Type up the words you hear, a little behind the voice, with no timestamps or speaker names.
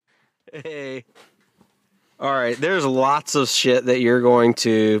Hey. All right, there's lots of shit that you're going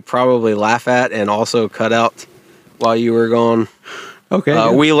to probably laugh at and also cut out while you were gone.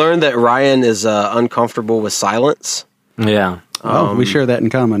 Okay. We learned that Ryan is uncomfortable with silence. Yeah. We share that in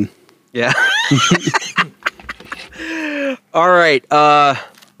common. Yeah. All right.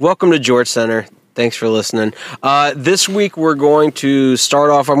 Welcome to George Center. Thanks for listening. This week we're going to start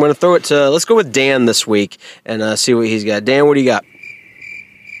off. I'm going to throw it to. Let's go with Dan this week and see what he's got. Dan, what do you got?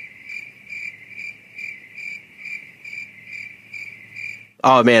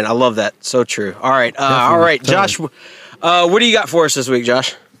 Oh man, I love that. So true. All right. All right, Josh. What do you got for us this week,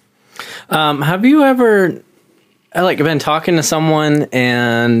 Josh? Have you ever been talking to someone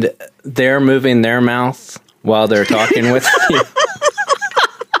and they're moving their mouth while they're talking with you?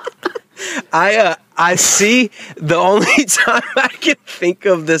 I see. The only time I can think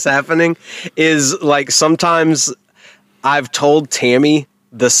of this happening is like sometimes I've told Tammy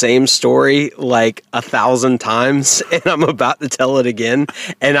the same story like 1,000 times and I'm about to tell it again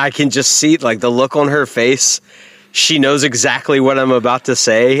and I can just see like the look on her face. She knows exactly what I'm about to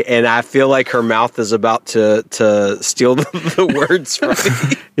say and I feel like her mouth is about to steal the words from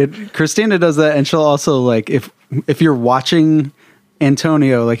me. Christina does that, and she'll also, like, if you're watching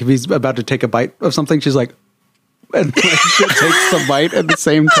Antonio, like if he's about to take a bite of something, she's like, and like, she takes the bite at the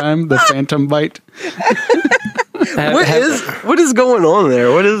same time, the phantom bite. What is going on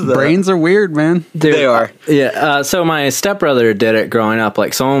there? What is that? Brains are weird, man. Dude, they are. Yeah. So my stepbrother did it growing up.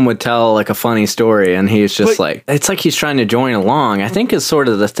 Like someone would tell like a funny story and he's just it's like he's trying to join along. I think is sort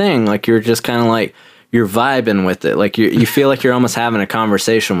of the thing. Like you're just kind of like, you're vibing with it. Like you feel like you're almost having a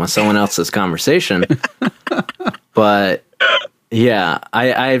conversation with someone else's conversation. But yeah,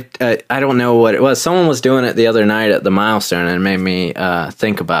 I don't know what it was. Someone was doing it the other night at the Milestone and it made me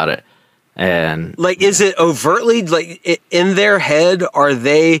think about it. And like, is it overtly like in their head? Are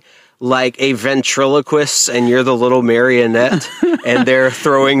they like a ventriloquist and you're the little marionette and they're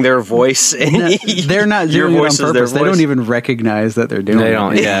throwing their voice in? No, they're not doing it on purpose. They don't even recognize that they're doing it. They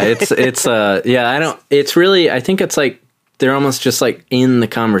don't. Yeah, I don't. It's really. I think it's like they're almost just like in the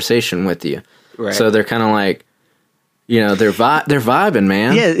conversation with you. Right. So they're kind of like, they're vibing,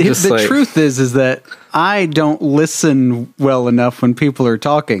 man. Yeah, just the truth is that I don't listen well enough when people are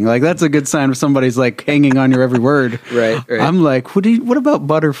talking. Like that's a good sign if somebody's like hanging on your every word. Right. I'm like, what about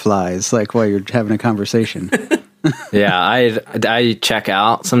butterflies? Like while you're having a conversation. Yeah, I check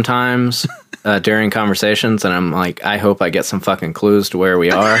out sometimes during conversations, and I'm like, I hope I get some fucking clues to where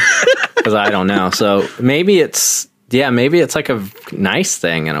we are because I don't know. So maybe it's like a nice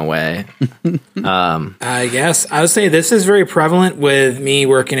thing in a way. I guess I would say this is very prevalent with me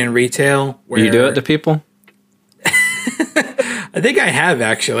working in retail. Where you do it to people? I think I have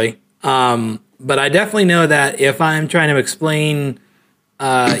actually. But I definitely know that if I'm trying to explain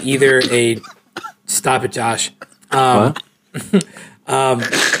either a stop it, Josh. When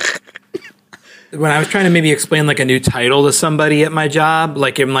I was trying to maybe explain like a new title to somebody at my job,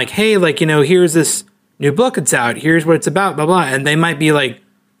 like I'm like, hey, like, here's this new book that's out. Here's what it's about, blah, blah. And they might be like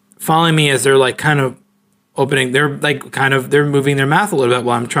following me as they're like kind of opening, they're moving their mouth a little bit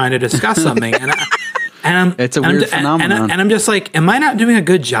while I'm trying to discuss something. It's a weird phenomenon. And I'm just like, am I not doing a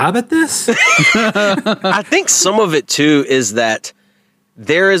good job at this? I think some of it too is that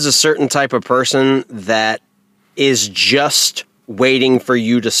there is a certain type of person that is just waiting for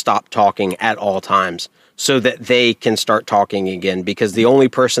you to stop talking at all times so that they can start talking again, because the only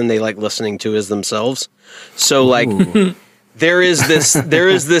person they like listening to is themselves. So like there is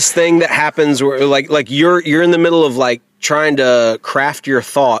this thing that happens where like you're in the middle of like trying to craft your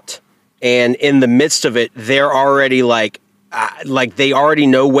thought, and in the midst of it they're already like they already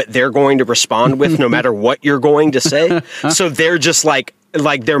know what they're going to respond with no matter what you're going to say. So they're just like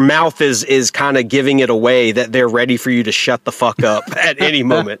their mouth is kind of giving it away that they're ready for you to shut the fuck up at any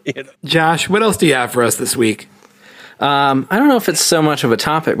moment. Josh, what else do you have for us this week? I don't know if it's so much of a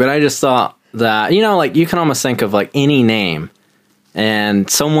topic, but I just thought that, like you can almost think of like any name and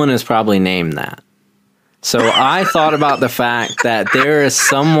someone has probably named that. So I thought about the fact that there is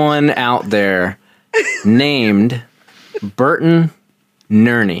someone out there named Burton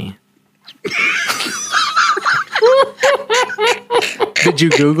Nerney. Did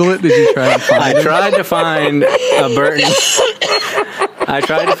you Google it? Did you try to find it? I tried to find a Burton. I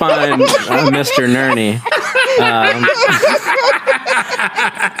tried to find Mr. Nerney.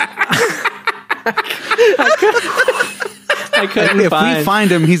 I couldn't find. If we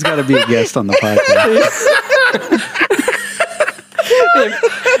find him, he's got to be a guest on the podcast.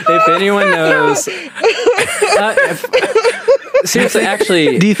 If anyone knows, seriously,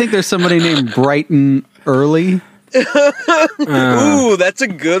 actually, do you think there's somebody named Brighton Early? Ooh, that's a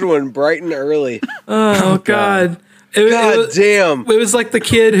good one. Bright and early. Oh God. God damn. It was like the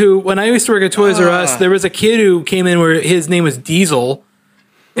kid who, when I used to work at Toys R Us, there was a kid who came in where his name was Diesel,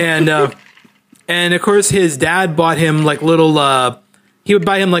 and of course his dad bought him like little. He would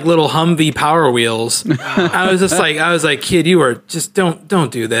buy him like little Humvee Power Wheels. I was like, kid, you are just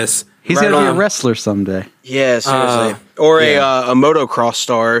don't do this. He's Right gonna be on. a wrestler someday. Yeah, seriously. Or a motocross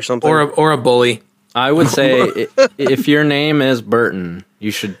star or something. Or a bully. I would say if your name is Burton,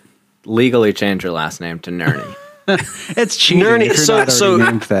 you should legally change your last name to Nerney. It's cheating Nerney- if you're so- not already so-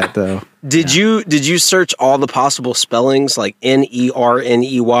 named that, though. Did you search all the possible spellings like Nerney,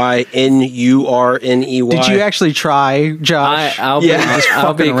 Nurney? Did you actually try, Josh? I'll be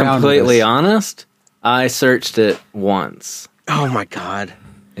fucking around with completely this. honest. I searched it once. Oh my god.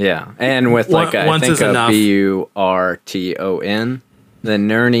 Yeah, and with like Once I think is a enough. Burton, the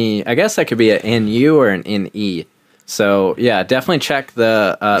Nerney. I guess that could be an NU or an NE. So yeah, definitely check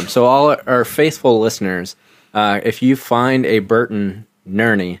the. So all our faithful listeners, if you find a Burton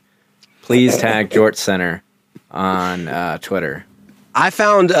Nerney, please tag Jort Center on Twitter. I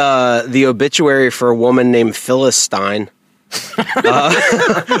found the obituary for a woman named Phyllis Stein.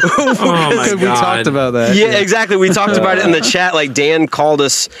 Oh my We talked about that. Yeah, exactly. We talked about it in the chat. Like Dan called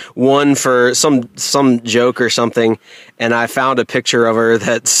us one for some joke or something, and I found a picture of her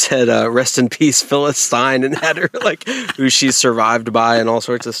that said "Rest in peace, Phyllis Stein," and had her like who she's survived by and all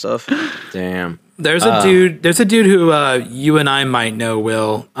sorts of stuff. Damn. There's a dude who you and I might know,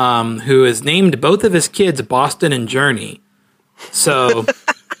 Will, who has named both of his kids Boston and Journey. So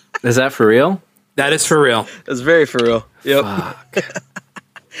Is that for real? that is for real. It's very for real. Yep.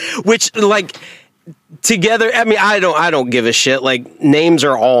 Which like together, I mean, I don't give a shit. Like names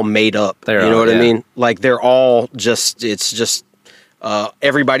are all made up. You know what I mean? Like they're all just it's just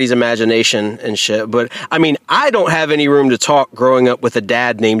everybody's imagination and shit. But I mean, I don't have any room to talk growing up with a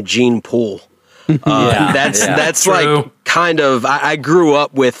dad named Gene Poole. That's True. like kind of I grew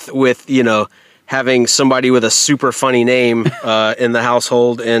up with having somebody with a super funny name in the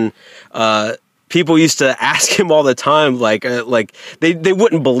household, and people used to ask him all the time like they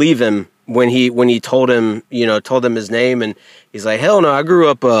wouldn't believe him when he told him his name, and he's like, hell no, I grew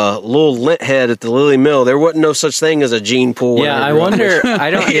up a little lint head at the Lily Mill. There wasn't no such thing as a Gene Poole. when Yeah, I grew up." wonder. I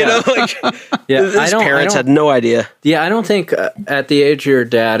don't. You know, like his parents had no idea. Yeah, I don't think at the age your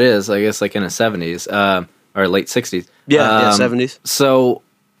dad is, I guess like in his 70s or late 60s. Yeah, 70s. So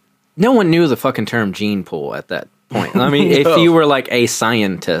no one knew the fucking term gene pool at that point. I mean, if you were like a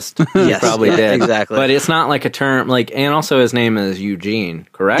scientist, you Yes, probably yeah, did. exactly. But it's not like a term like, and also his name is Eugene,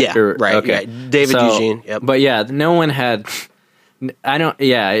 correct? Yeah, right, Okay. yeah, David Eugene, yep. But yeah, no one had. I don't.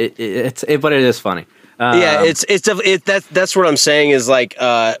 Yeah, it's but it is funny. Yeah, that's what I'm saying is like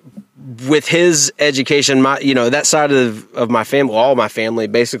with his education, that side of my family, all my family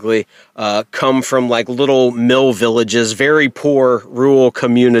basically come from like little mill villages, very poor rural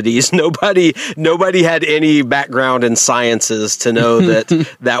communities. Nobody had any background in sciences to know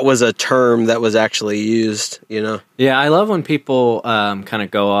that was a term that was actually used. Yeah, I love when people kind of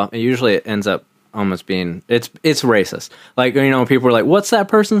go off. Usually, it ends up almost being it's racist. Like people are like, "What's that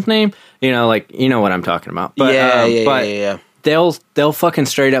person's name?" Like what I'm talking about. But, yeah. They'll fucking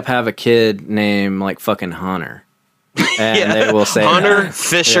straight up have a kid named like fucking Hunter, and they will say Hunter that.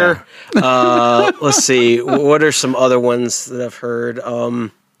 Fisher. Let's see, what are some other ones that I've heard?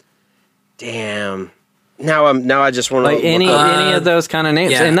 Damn. Now I just want to Like any of those kind of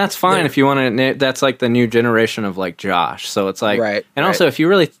names, yeah. and that's fine if you want to. That's like the new generation of like Josh. So it's like, Right, and also if you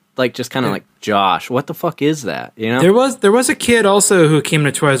really like just kind of like Josh, what the fuck is that? There was a kid also who came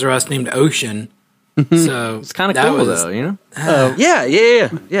to Toys R Us named Ocean. So it's kind of cool though, Yeah.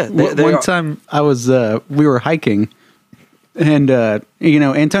 One time I was we were hiking, and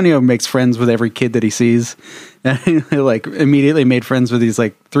Antonio makes friends with every kid that he sees, and he like immediately made friends with these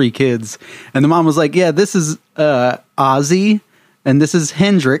like 3 kids, and the mom was like, yeah, this is Ozzy, and this is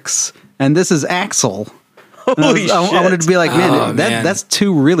Hendrix, and this is Axel. Holy shit. I wanted to be like, man, Oh, man. that's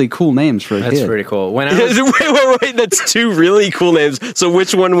 2 really cool names for a That's kid. pretty cool. When I was, Wait, that's 2 really cool names. So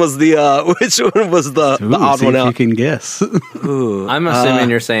which one was the Ooh, odd see one if out? you can guess. I'm assuming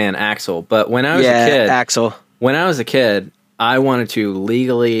you're saying Axel, but when I was a kid, Axel. when I was a kid, I wanted to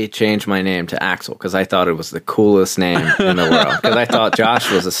legally change my name to Axel because I thought it was the coolest name in the world. Because I thought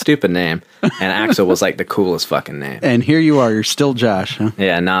Josh was a stupid name, and Axel was like the coolest fucking name. And here you are, you're still Josh, huh?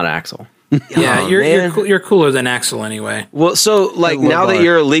 Yeah, not Axel. Yeah, Oh, you're cooler than Axel anyway. Well, so like Low now bar. that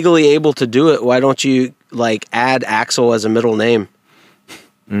you're legally able to do it, why don't you like add Axel as a middle name?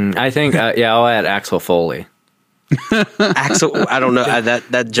 I think, I'll add Axel Foley. Axel, I don't know.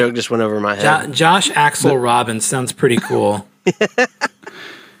 That joke just went over my head. Josh Axel Robbins sounds pretty cool.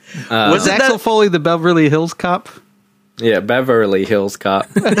 Was it Axel Foley the Beverly Hills Cop? Yeah, Beverly Hills Cop.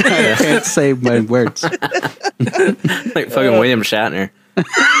 I can't say my words. Like fucking William Shatner.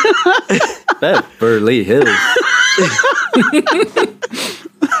 Beverly Hills.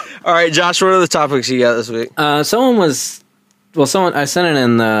 All right, Josh, what are the topics you got this week? I sent it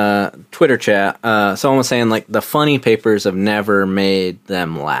in the Twitter chat. Someone was saying like the funny papers have never made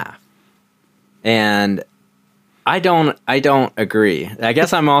them laugh, and I don't agree. I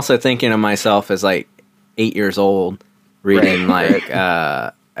guess I'm also thinking of myself as like 8 years old reading like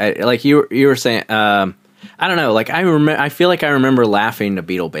like you were saying. I don't know. Like I feel like I remember laughing to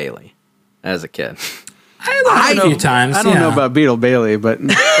Beetle Bailey as a kid. I a few times. I don't know about Beetle Bailey, but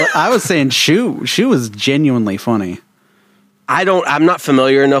I was saying Shoe. Shoe was genuinely funny. I'm not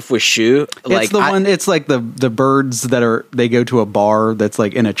familiar enough with Shoe. It's one. It's like the birds they go to a bar that's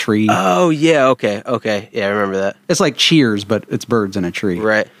like in a tree. Oh yeah, okay, yeah, I remember that. It's like Cheers, but it's birds in a tree.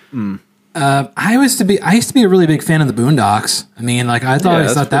 Right. I used to be a really big fan of the Boondocks. I mean, like I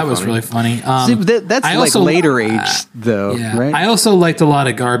thought that was really funny. See, that's like also, later age though, right? I also liked a lot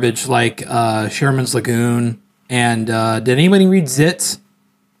of garbage like Sherman's Lagoon and did anybody read Zitz?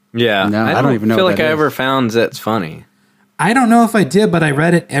 Yeah, no, I don't even know. I feel like I ever found Zitz funny. I don't know if I did, but I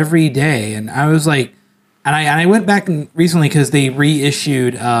read it every day, and I was like, and I went back recently because they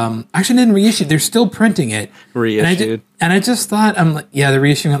reissued. Actually, didn't reissue. They're still printing it. Reissued. And I just thought, I'm like, yeah, they're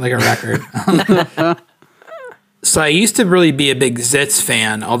reissuing it like a record. So I used to really be a big Zitz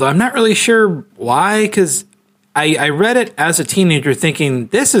fan, although I'm not really sure why, because I read it as a teenager thinking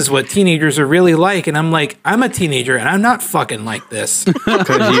this is what teenagers are really like, and I'm like, I'm a teenager, and I'm not fucking like this.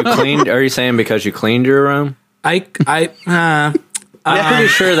 Because you cleaned? Are you saying because you cleaned your room? I'm pretty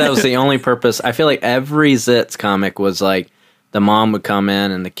sure that was the only purpose. I feel like every Zitz comic was like the mom would come in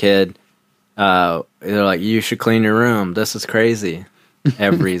and the kid, they're like, you should clean your room. This is crazy.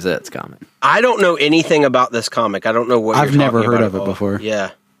 Every Zitz comic. I don't know anything about this comic. I don't know what I've you're never talking heard about of it before. Yeah.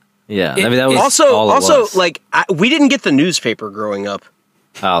 Yeah. I mean, that was all it was. Like, we didn't get the newspaper growing up.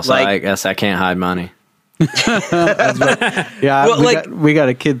 Oh, so I guess I can't hide money. Yeah, well, we got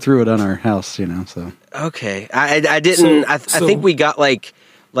a kid threw it on our house, so. Okay. I didn't. I think we got like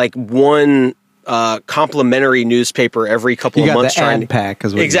one complimentary newspaper every couple of months. The ad pack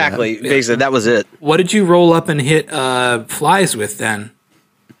is what exactly. Basically, that was it. What did you roll up and hit flies with then?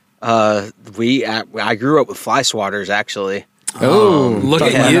 I grew up with fly swatters actually. Oh, look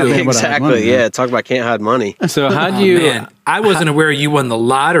at you! Exactly. Yeah. Talk about can't hide money. So how do you? Man, I wasn't aware you won the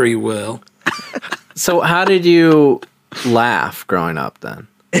lottery, Will. So how did you laugh growing up then?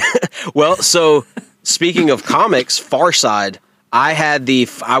 Well, so speaking of comics, Far Side.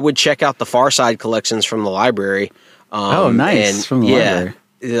 I would check out the Far Side collections from the library. Nice. And from the library.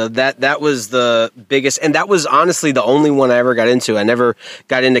 That was the biggest, and that was honestly the only one I ever got into. I never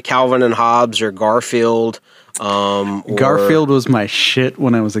got into Calvin and Hobbes or Garfield. Garfield was my shit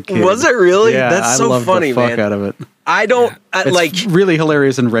when I was a kid. Was it really? Yeah, that's so funny, man. I loved the fuck out of it. I don't it's really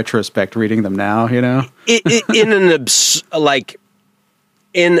hilarious in retrospect reading them now. In an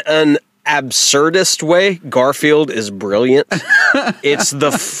absurdist way, Garfield is brilliant. It's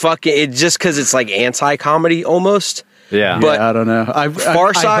just because it's like anti-comedy almost. Yeah, but I don't know.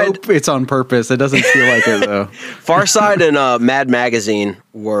 Far Side, I hope it's on purpose. It doesn't feel like it though. Far Side and Mad Magazine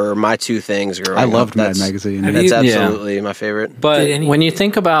were my two things growing up. I loved Mad Magazine. That's absolutely my favorite. But when you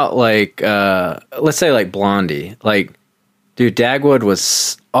think about like, let's say like Blondie, like, dude, Dagwood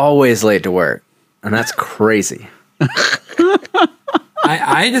was always late to work, and that's crazy.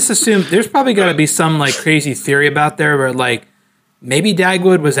 I just assume there's probably got to be some like crazy theory about there where like maybe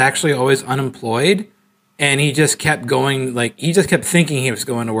Dagwood was actually always unemployed. And he just kept going, like, he just kept thinking he was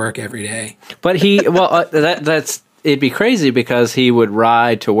going to work every day. But it'd be crazy because he would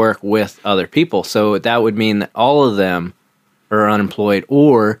ride to work with other people. So that would mean that all of them are unemployed,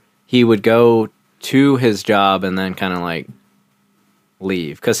 or he would go to his job and then kind of like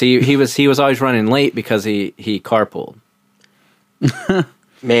leave. Because he was always running late because he carpooled.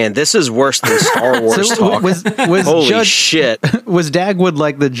 Man, this is worse than Star Wars talk. Holy shit. Was Dagwood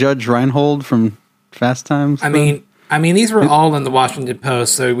like the Judge Reinhold from Fast Times? I mean, these were all in the Washington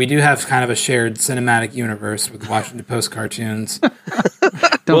Post, so we do have kind of a shared cinematic universe with the Washington Post cartoons.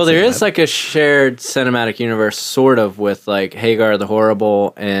 Well, there is like a shared cinematic universe, sort of, with like Hagar the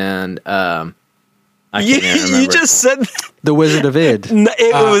Horrible and I can't even remember. You just said The Wizard of Id. it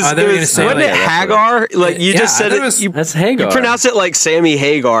was. I thought you were gonna say, wasn't like, it Hagar? Like you Yeah, just said I thought it. it was- You, That's Hagar. you pronounce it like Sammy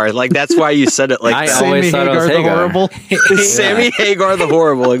Hagar. Like that's why you said it like I that. always thought it was Hagar the Hagar. Horrible. Sammy Hagar the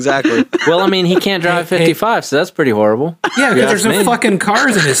horrible. Exactly. Well, I mean, he can't drive 55, so that's pretty horrible. Yeah, because there's That's no me. fucking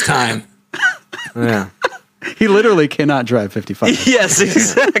cars in his time. Yeah. He literally cannot drive 55. Yes,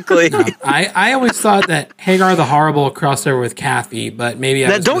 exactly. I always thought that Hagar the Horrible crossed over with Kathy, but maybe I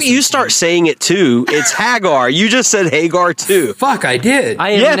Now, was don't you start saying it too. It's Hagar. You just said Hagar too. Fuck, I did.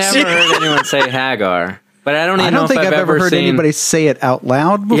 I have Yes, never you- heard anyone say Hagar, but I don't even I know don't if think I've ever heard seen anybody say it out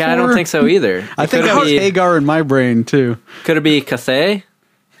loud before. Yeah, I don't think so either. I think could that was be, Hagar in my brain, too. Could it be Cathay?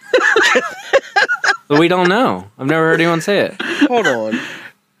 But we don't know. I've never heard anyone say it. Hold on.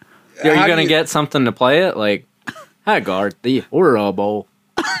 Are you going to get something to play it? Like, Hagar the Horrible.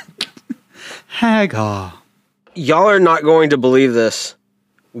 Hagar. Y'all are not going to believe this.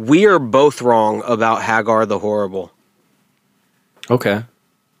 We are both wrong about Hagar the Horrible. Okay.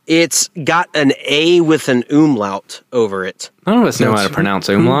 It's got an A with an umlaut over it. None of us know how to pronounce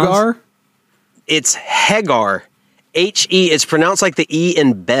umlauts. Hagar? It's Hagar. H-E. It's pronounced like the E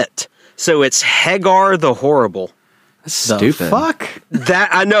in bet. So it's Hagar the Horrible. That's The stupid. fuck? That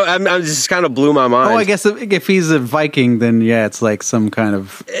I know. I'm just kind of blew my mind. Oh, I guess if he's a Viking, then yeah, it's like some kind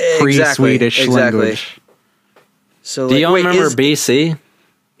of pre-Swedish exactly. language. So Do like, y'all wait, remember is, BC?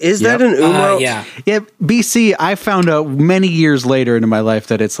 is that an umlaut? yeah. Yeah, BC, I found out many years later into my life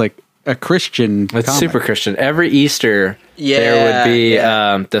that it's like a Christian It's comic. super Christian. Every Easter, Yeah, there would be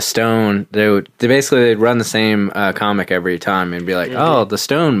yeah. the stone. They'd run the same comic every time and be like, "Oh, the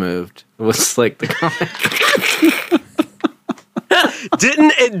stone moved." It was like the comic.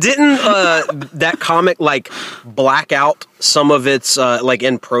 Didn't that comic like black out some of its like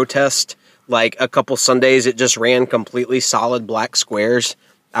in protest? Like a couple Sundays, it just ran completely solid black squares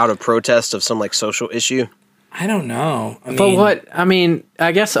out of protest of some like social issue. I don't know. But what? I mean,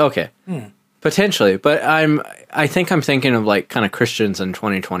 I guess okay, potentially. But I think I'm thinking of like kind of Christians in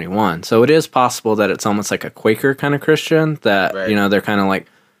 2021. So it is possible that it's almost like a Quaker kind of Christian that Right. they're kind of like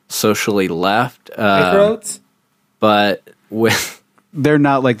socially left, Roads? but with They're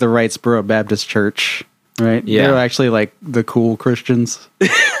not like the Wrightsboro Baptist Church, right? Yeah. They're actually like the cool Christians.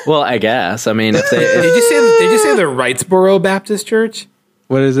 well, I guess. I mean, if they Did you say the Wrightsboro Baptist Church?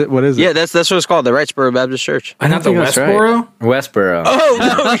 What is it? What is it? Yeah, that's what it's called, the Wrightsboro Baptist Church. I don't Not the think that's right. Westboro?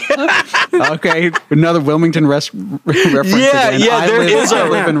 Westboro. Okay, another Wilmington reference Yeah, again. yeah, there is I a-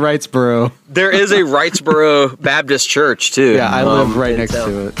 live in Wrightsboro. There is a Wrightsboro Baptist Church too. Yeah, I live right in next town.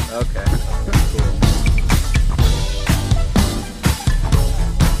 to it. Okay.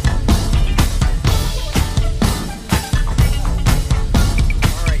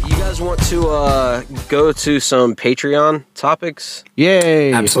 All right, you guys want to go to some Patreon topics?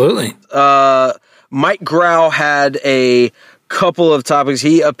 Yay! Absolutely. Mike Grau had a couple of topics.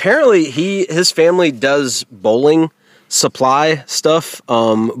 His family does bowling supply stuff,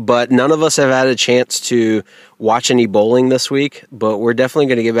 but none of us have had a chance to watch any bowling this week. But we're definitely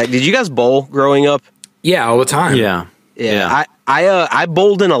going to get back. Did you guys bowl growing up? Yeah, all the time. yeah. Yeah. I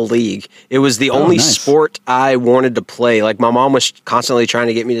bowled in a league. It was the only nice. sport I wanted to play. Like my mom was constantly trying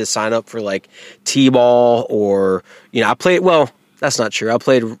to get me to sign up for like T-ball or I played. Well, that's not true. I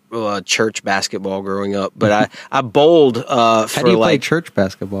played church basketball growing up, but I bowled How for do you play like church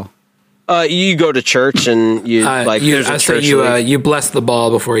basketball? you go to church and you like there's a I say church you league. you bless the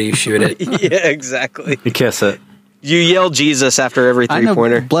ball before you shoot it. Yeah, exactly. You kiss it. You yell Jesus after every I know.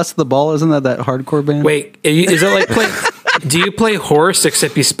 3-pointer. Bless the Ball, isn't that hardcore band? Wait, is it like play? Do you play horse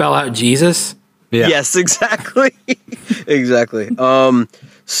except you spell out Jesus? Yeah. Yes, exactly. Exactly.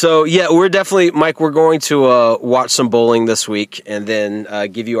 So yeah, we're definitely, Mike, we're going to watch some bowling this week and then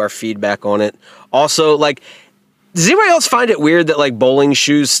give you our feedback on it. Also, like, does anybody else find it weird that like bowling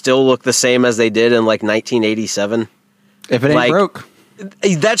shoes still look the same as they did in like 1987? If it ain't like- broke.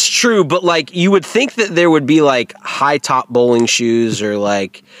 That's true, but like you would think that there would be like high top bowling shoes or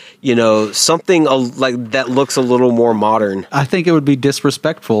like, something like that looks a little more modern I think it would be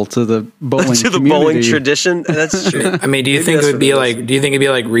disrespectful to the bowling to the community. bowling tradition. That's true. I mean, do you Maybe think it that's would what be it like? Do you think it'd be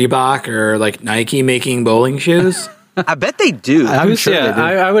like Reebok or like Nike making bowling shoes? I bet they do. I'm sure yeah, they do.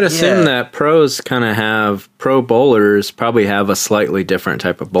 I would assume Yeah. that pros kind of pro bowlers probably have a slightly different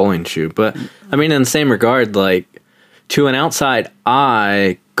type of bowling shoe. But I mean, in the same regard, like to an outside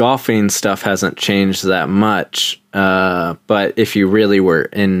eye, golfing stuff hasn't changed that much. But if you really were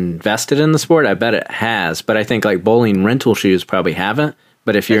invested in the sport, I bet it has. But I think like bowling rental shoes probably haven't.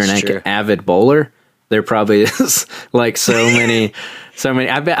 But if you're That's an true. avid bowler, there probably is like so many.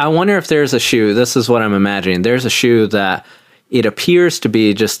 I wonder if there's a shoe. This is what I'm imagining. There's a shoe that it appears to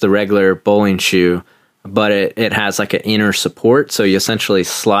be just the regular bowling shoe, but it has like an inner support. So you essentially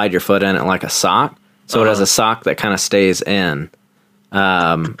slide your foot in it like a sock. So it has a sock that kind of stays in,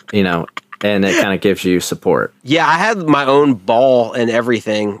 and it kind of gives you support. Yeah, I had my own ball and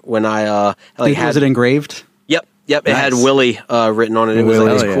everything when I was it engraved? Yep. It Nice. had Willie written on it. It was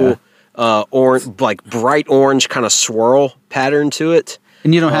like this cool orange, like bright orange kind of swirl pattern to it.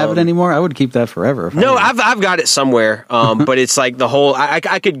 And you don't have it anymore? I would keep that forever. No, I've got it somewhere, but it's like the hole.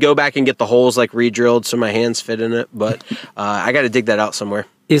 I could go back and get the holes like re-drilled so my hands fit in it, but I got to dig that out somewhere.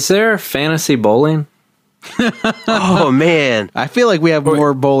 Is there fantasy bowling? Oh man, I feel like we have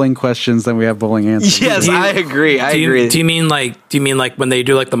more bowling questions than we have bowling answers. yes, I agree. I agree. Do you mean like when they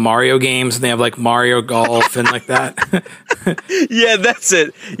do like the Mario games and they have like Mario Golf and like that? Yeah, that's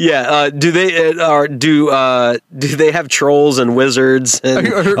it. Yeah, do they have trolls and wizards and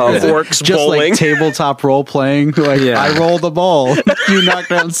orcs Just bowling? like tabletop role playing. Like, Yeah. I roll the ball. You knock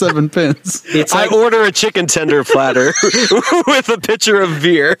down 7 pins. It's I like order a chicken tender platter with a pitcher of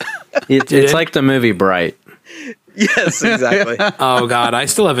beer. it's like the movie Bright. Yes, exactly. Oh God, I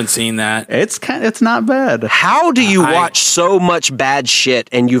still haven't seen that. It's not bad. How do you watch so much bad shit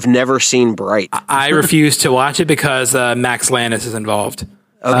and you've never seen Bright? I refuse to watch it because Max Landis is involved.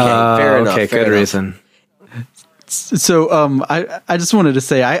 Okay, fair enough. Okay, fair good enough. reason. So I just wanted to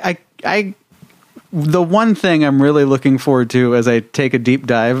say I the one thing I'm really looking forward to as I take a deep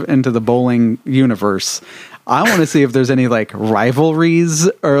dive into the bowling universe, I want to see if there's any like rivalries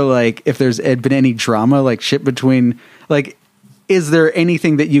or like if there's been any drama, like shit between, like, is there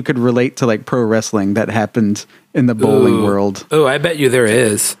anything that you could relate to like pro wrestling that happened in the bowling world? Oh, I bet you there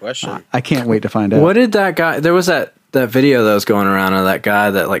is. Question. I can't wait to find out. What did that guy? There was that video that was going around of that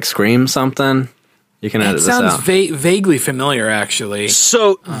guy that like screamed something. You can edit It this sounds out. vaguely familiar, actually.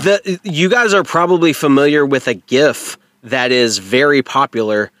 So you guys are probably familiar with a GIF that is very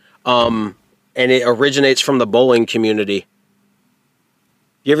popular, and it originates from the bowling community.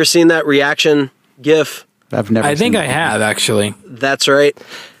 You ever seen that reaction GIF? I've never. I think seen I have actually. That's right.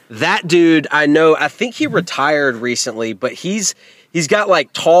 That dude, I know. I think he retired recently, but he's got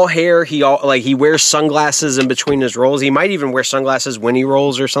like tall hair. He wears sunglasses in between his rolls. He might even wear sunglasses when he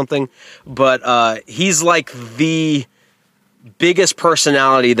rolls or something. But he's like the biggest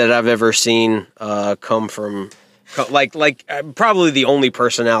personality that I've ever seen come from. Probably the only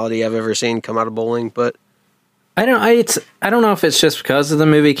personality I've ever seen come out of bowling. But I don't know if it's just because of the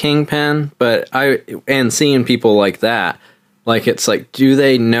movie Kingpin, but and seeing people like that, like it's like, do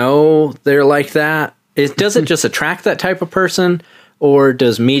they know they're like that? Does it just attract that type of person, or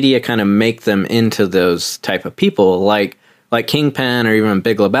does media kind of make them into those type of people, like Kingpin or even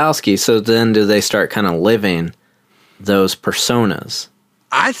Big Lebowski? So then, do they start kind of living those personas?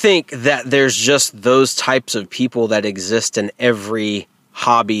 I think that there's just those types of people that exist in every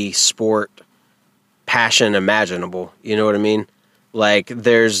hobby, sport, passion imaginable. You know what I mean? Like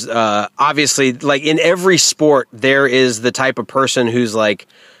there's obviously, like in every sport, there is the type of person who's like,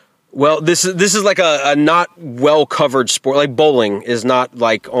 well, this is like a not well covered sport. Like bowling is not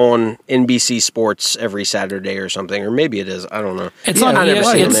like on NBC Sports every Saturday or something, or maybe it is. I don't know. It's on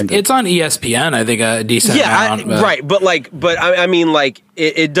it's on ESPN. I think a decent amount. Right. But I mean, like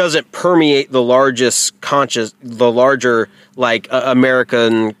it doesn't permeate the larger like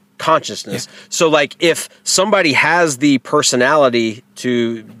American consciousness. Yeah. So like if somebody has the personality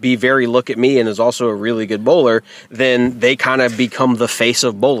to be very look at me and is also a really good bowler, then they kind of become the face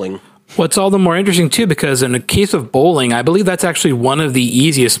of bowling. What's all the more interesting too, because in the case of bowling, I believe that's actually one of the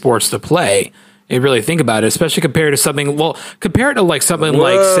easiest sports to play. You really think about it, especially compared to something. Well, compared to like something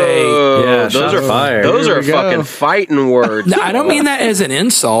like say, yeah, those are fucking fighting words. No, I don't mean that as an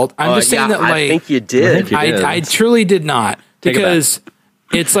insult. I'm just saying that like I think you did. I truly did not, because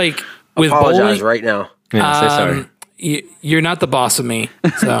it's like with apologize bowling right now. Yeah, say sorry. You're not the boss of me.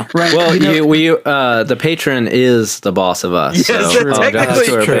 So Right. Well, the patron is the boss of us. Yes, so technically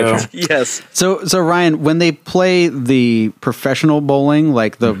true. patron. Yes. So Ryan, when they play the professional bowling,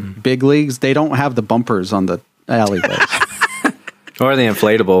 like the big leagues, they don't have the bumpers on the alleyways. Or the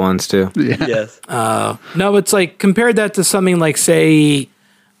inflatable ones too. Yeah. Yes. no, it's like compared that to something like say,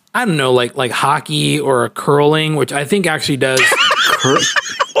 I don't know, like hockey or a curling, which I think actually does.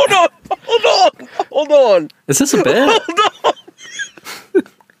 Hold on. Is this a bit?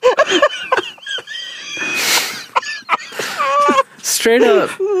 Straight up.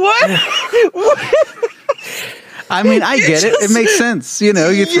 What? I mean, I get it. It makes sense. You know,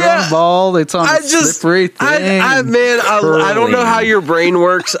 you throw a ball, it's on a slippery thing. I don't know how your brain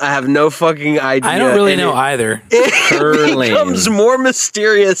works. I have no fucking idea. I don't really know either. It becomes more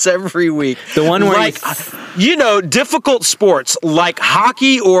mysterious every week. The one where difficult sports like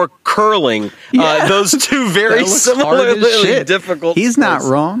hockey or curling. Those two very similarly difficult. He's not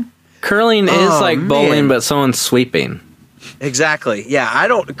wrong. Curling is like bowling, but someone's sweeping. Exactly. Yeah,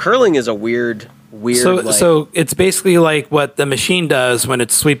 curling is a weird. So it's basically like what the machine does when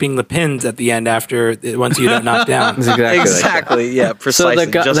it's sweeping the pins at the end once you don't knock down. Exactly. Yeah,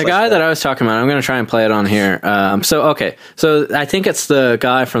 precisely. So the guy that I was talking about, I'm going to try and play it on here. So I think it's the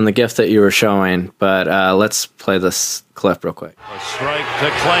guy from the GIF that you were showing, but let's play this clip real quick. A strike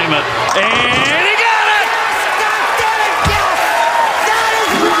to claim it, and he got it! That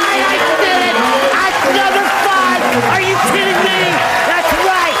is right, I did it! At number 5! Are you kidding me? That's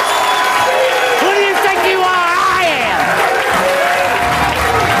right! Who do you think you are? I am!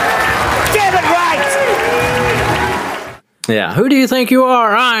 Get it right! Yeah, who do you think you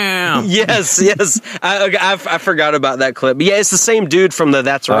are? I am. Yes. I forgot about that clip. But yeah, it's the same dude from the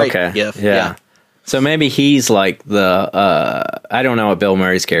That's Right GIF. Yeah. So maybe he's like the I don't know what Bill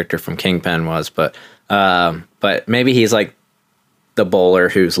Murray's character from Kingpin was, but maybe he's like the bowler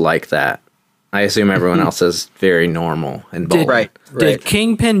who's like that. I assume everyone else is very normal in bowling. Right. Did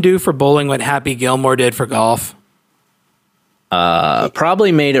Kingpin do for bowling what Happy Gilmore did for golf?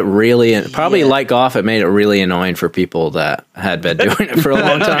 Probably made it really, like golf, it made it really annoying for people that had been doing it for a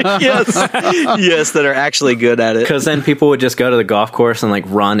long time. yes, that are actually good at it. Because then people would just go to the golf course and like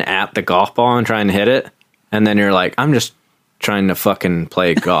run at the golf ball and try and hit it, and then you're like, I'm just trying to fucking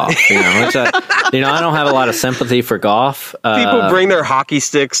play golf, which I don't have a lot of sympathy for golf. People bring their hockey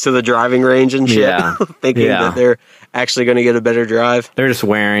sticks to the driving range and shit, thinking that they're actually going to get a better drive. They're just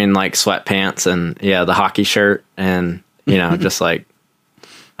wearing like sweatpants and the hockey shirt and. Just like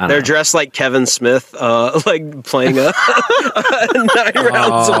they're dressed like Kevin Smith, like playing 9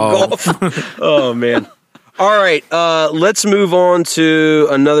 rounds of golf. Oh man! All right, let's move on to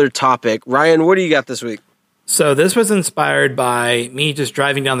another topic. Ryan, what do you got this week? So this was inspired by me just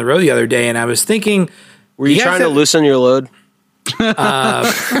driving down the road the other day, and I was thinking, were you trying to loosen your load? Save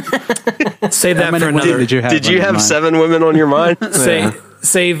that for another. Did you have 7 women on your mind?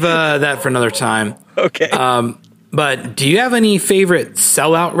 Save that for another time. Okay. But do you have any favorite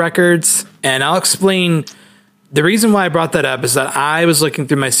sellout records? And I'll explain the reason why I brought that up is that I was looking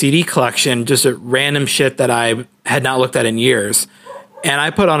through my CD collection, just at random shit that I had not looked at in years. And I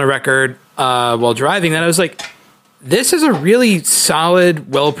put on a record while driving that I was like, this is a really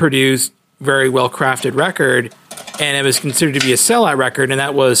solid, well-produced, very well-crafted record. And it was considered to be a sellout record, and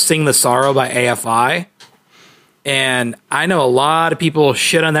that was Sing the Sorrow by AFI. And I know a lot of people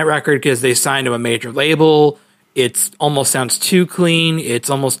shit on that record because they signed to a major label. It almost sounds too clean. It's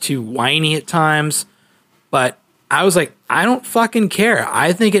almost too whiny at times. But I was like, I don't fucking care.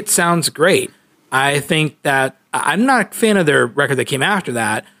 I think it sounds great. I think that I'm not a fan of their record that came after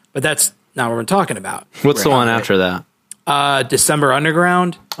that, but that's not what we're talking about. What's the one after that? December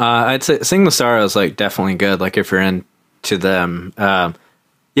Underground. I'd say Sing the Sorrow is like definitely good. Like if you're into them. I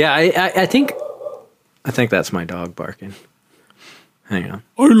think that's my dog barking. Hang on.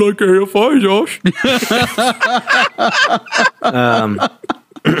 I like AFI, Josh.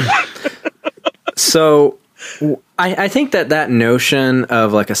 So I think that notion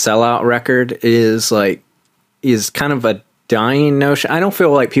of like a sellout record is kind of a dying notion. I don't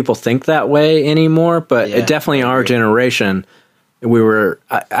feel like people think that way anymore, but it definitely our generation,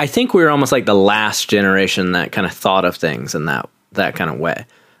 I think we were almost like the last generation that kind of thought of things in that kind of way.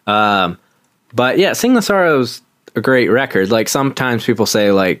 But yeah, Sing the Sorrow's a great record. Like sometimes people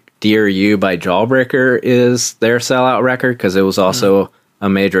say like Dear You by Jawbreaker is their sellout record because it was also a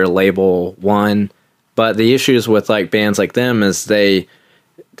major label one. But the issues with like bands like them is they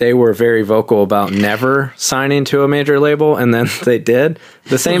were very vocal about never signing to a major label, and then they did.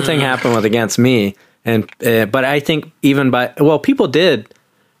 The same thing happened with Against Me, and but I think people did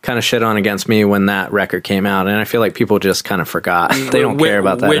kind of shit on Against Me when that record came out, and I feel like people just kind of forgot. They don't care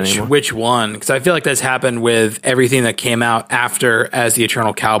about that anymore. Which one? Because I feel like that's happened with everything that came out after As the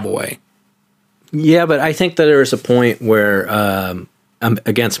Eternal Cowboy. Yeah, but I think that there was a point where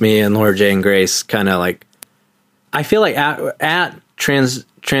Against Me and Laura Jane Grace kind of like, I feel like at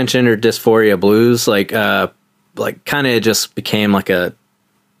Transgender Dysphoria Blues, like kind of just became like a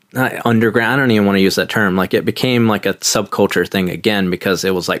not underground. I don't even want to use that term. Like it became like a subculture thing again because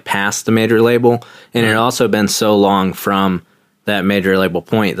it was like past the major label, and it had also been so long from that major label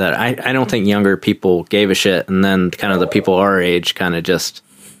point that I don't think younger people gave a shit, and then kind of the people our age kind of just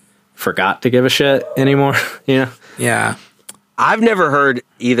forgot to give a shit anymore. Yeah. I've never heard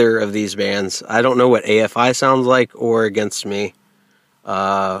either of these bands. I don't know what AFI sounds like or Against Me.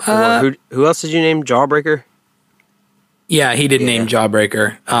 Or who else did you name? Jawbreaker? Yeah, he did name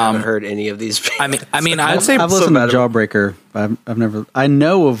Jawbreaker. I haven't heard any of these bands. I mean, I'd say I've listened to Jawbreaker. I've never. I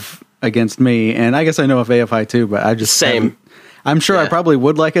know of Against Me, and I guess I know of AFI too. But I just Same. I'm sure I probably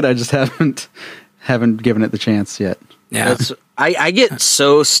would like it. I just haven't given it the chance yet. yeah. I get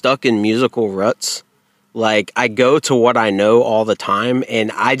so stuck in musical ruts. Like, I go to what I know all the time,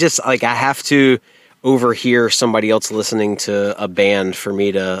 and I just, like, I have to overhear somebody else listening to a band for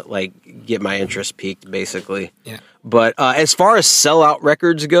me to, like, get my interest peaked, basically. Yeah. But as far as sellout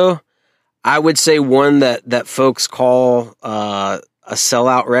records go, I would say one that folks call a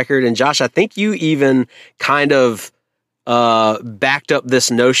sellout record, and Josh, I think you even kind of backed up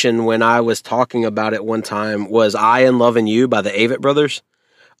this notion when I was talking about it one time, was I Am Loving You by the Avett Brothers.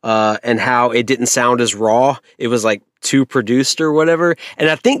 And how it didn't sound as raw. It was like too produced or whatever. And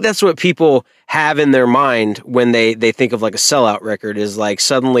I think that's what people have in their mind when they think of like a sellout record, is like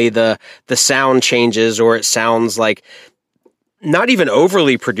suddenly the sound changes, or it sounds like not even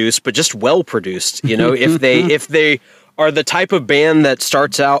overly produced, but just well produced. You know, if they are the type of band that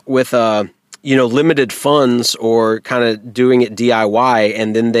starts out with limited funds or kind of doing it DIY,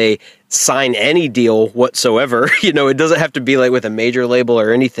 and then they sign any deal whatsoever, it doesn't have to be like with a major label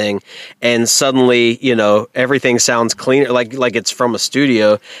or anything, and suddenly, everything sounds cleaner, like it's from a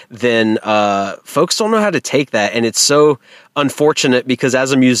studio, then folks don't know how to take that, and it's so unfortunate, because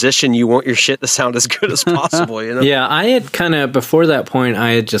as a musician, you want your shit to sound as good as possible, Yeah, I had kind of, before that point, I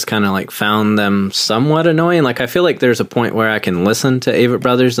had just kind of like found them somewhat annoying. Like, I feel like there's a point where I can listen to Avett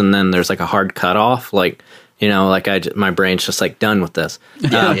Brothers, and then there's like a hard cutoff, like, my brain's just like done with this.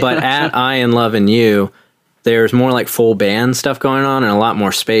 But at I Am Loving You, there's more like full band stuff going on and a lot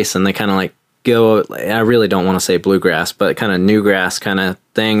more space, and they kind of like go, I really don't want to say bluegrass, but kind of newgrass kind of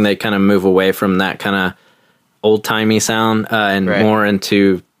thing. They kind of move away from that kind of old-timey sound and more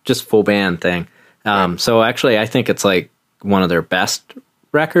into just full band thing. So actually, I think it's like one of their best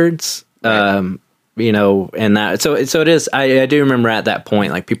records, and that, so it is, I do remember at that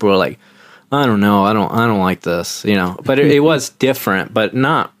point, like, people were like, I don't know, I don't like this, but it was different, but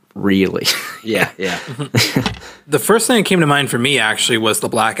not really. Yeah. The first thing that came to mind for me actually was the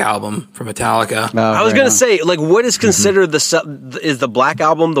Black Album from Metallica. I was going to say, like, what is considered is the Black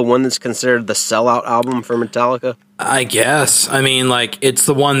Album the one that's considered the sellout album for Metallica? I guess. I mean, like, it's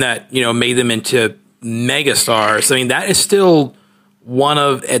the one that, made them into megastars. I mean, that is still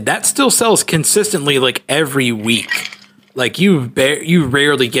that still sells consistently, like, every week. Like, you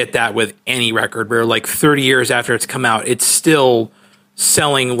rarely get that with any record where, like, 30 years after it's come out, it's still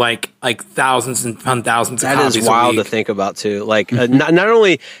selling like thousands and thousands of copies. That is wild to think about too. Like, not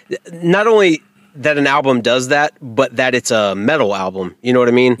only that an album does that, but that it's a metal album. You know what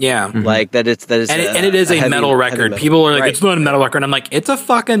I mean? Yeah. Like that it's and it is a metal record. People are like, it's not a metal record. I'm like, it's a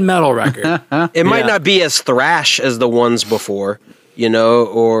fucking metal record. It might not be as thrash as the ones before,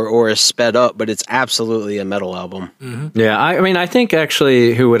 or as sped up, but it's absolutely a metal album. Mm-hmm. Yeah, I mean, I think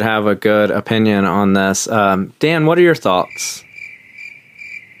actually who would have a good opinion on this? Dan, what are your thoughts?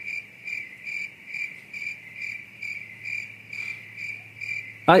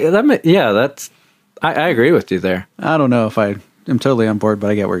 I agree with you there. I don't know if I am totally on board, but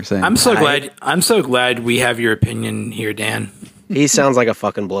I get what you're saying. I'm so glad we have your opinion here, Dan. He sounds like a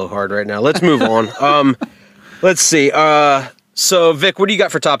fucking blowhard right now. Let's move on. Let's see. So Vic, what do you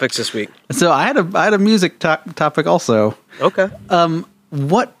got for topics this week? So I had a music topic also. Okay.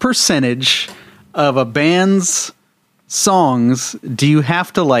 What percentage of a band's songs do you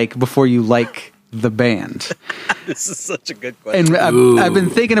have to like before you like the band? This is such a good question. And I've been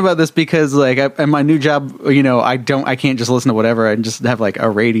thinking about this because, like, in my new job, I can't just listen to whatever. I just have like a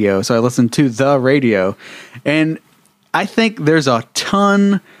radio, so I listen to the radio, and I think there's a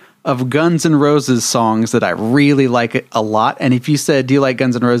ton of Guns N' Roses songs that I really like a lot. And if you said, "Do you like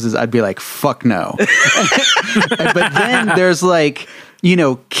Guns N' Roses?" I'd be like, "Fuck no." But then there's like,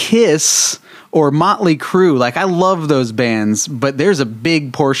 Kiss or Motley Crue. Like, I love those bands, but there's a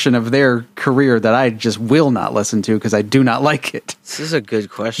big portion of their career that I just will not listen to because I do not like it. This is a good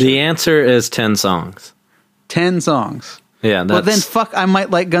question. The answer is 10 songs. 10 songs. Yeah. Well, then I might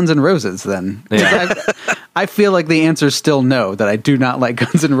like Guns N' Roses then. Yeah. I feel like the answer is still no, that I do not like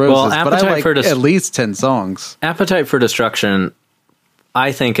Guns N' Roses, but I like at least 10 songs. Appetite for Destruction,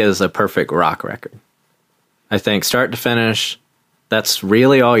 I think, is a perfect rock record. I think start to finish, that's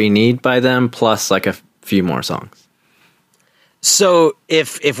really all you need by them, plus like a few more songs. So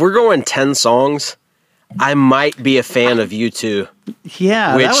if we're going 10 songs, I might be a fan of U2.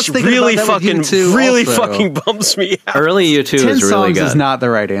 Yeah, which really fucking bums me out. Early U2 is really good. 10 songs is not the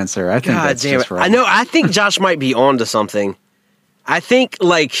right answer. I think that's just wrong. I know. I think Josh might be on to something. I think,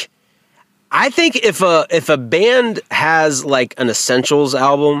 like, I think if a band has like an essentials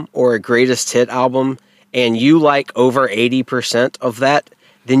album or a greatest hit album, and you like over 80% of that,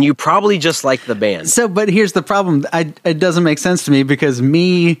 then you probably just like the band. So, but here's the problem. It doesn't make sense to me because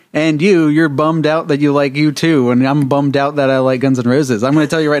me and you're bummed out that you like U2, and I'm bummed out that I like Guns N' Roses. I'm going to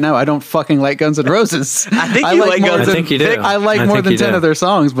tell you right now, I don't fucking like Guns N' Roses. I think you like Guns. I think you do. I like more than 10 of their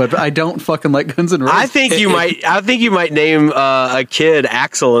songs, but I don't fucking like Guns N' Roses. I think you might. I think you might name a kid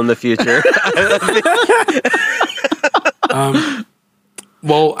Axel in the future.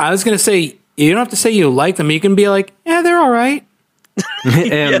 Well, I was going to say, you don't have to say you like them. You can be like, yeah, they're all right.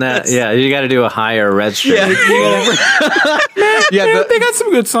 And you got to do a higher red string. they got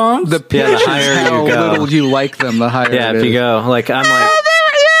some good songs. The pitch the is higher how you go. little you like them, the higher Yeah, it if is. you go, like, I'm like,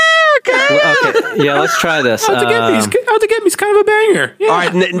 okay, yeah, let's try this. Out to Get Me's kind of a banger. Yeah. All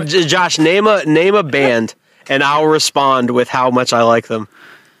right, Josh, name a band, and I'll respond with how much I like them.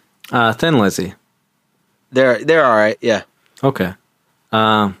 Thin Lizzy. They're all right. Yeah. Okay.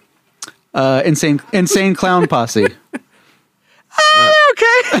 Insane Clown Posse.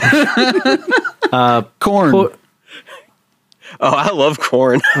 Okay. Korn. Oh, I love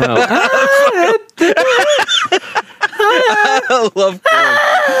Korn. Oh. I love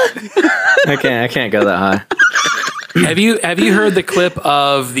Korn. I can't go that high. Have you heard the clip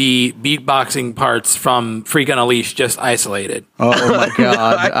of the beatboxing parts from Freak on a Leash just isolated? Oh my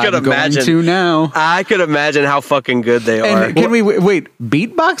god! I could I'm imagine. going to now. I could imagine how fucking good they are. And can we wait?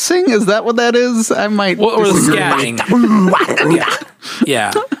 Beatboxing? Is that what that is? I might. Or the disagree. scatting?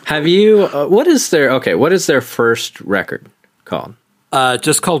 Yeah. Have you? What is their first record called?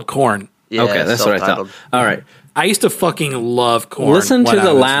 Just called Korn. Yeah, okay, that's what I thought. self-titled. All right, I used to fucking love Korn. listen to when I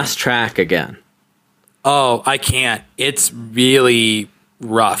the was last track again. Oh, I can't. It's really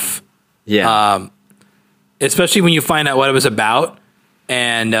rough. Yeah. Especially when you find out what it was about.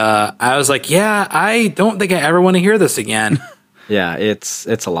 And I was like, yeah, I don't think I ever want to hear this again. Yeah, it's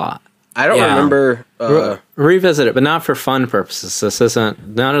a lot. I don't remember. Revisit it, but not for fun purposes.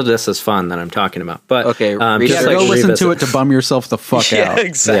 None of this is fun that I'm talking about. But Okay, just Go listen revisit. to it to bum yourself the fuck Yeah, out.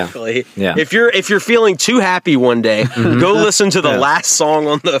 exactly. Yeah. If you're feeling too happy one day, go listen to the last song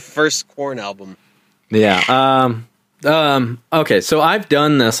on the first Korn album. Yeah. Okay, so I've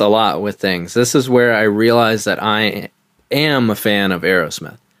done this a lot with things. This is where I realize that I am a fan of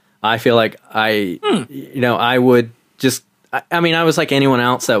Aerosmith. I feel like I would just, I mean, I was like anyone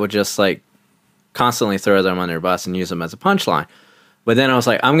else that would just like constantly throw them under a bus and use them as a punchline. But then I was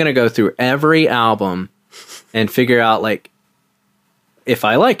like, I'm going to go through every album and figure out like if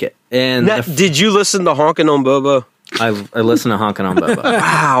I like it. And Now, did you listen to Honkin' on Bobo? I listen to Honkin' on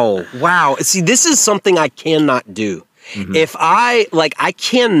Bobo. Wow. See, this is something I cannot do. Mm-hmm. If I'm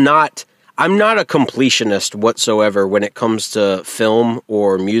not a completionist whatsoever when it comes to film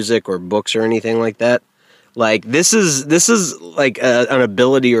or music or books or anything like that. Like this is like an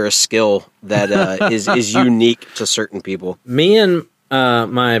ability or a skill that is unique to certain people. Me and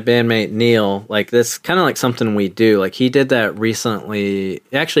my bandmate Neil, like this kind of like something we do. Like he did that recently.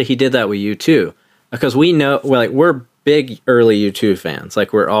 Actually, he did that with U2 because we know we're big early U2 fans.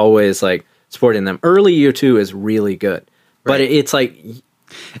 Like we're always like supporting them. Early U2 is really good, but it's like it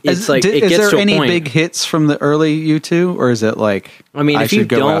Is gets there to a any point. big hits from the early U2, or is it like? I mean, if you should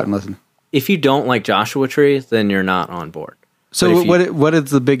go out don't- and listen. If you don't like Joshua Tree, then you're not on board. So But if you- what is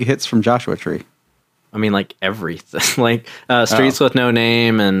the big hits from Joshua Tree? I mean, like everything, like Streets with No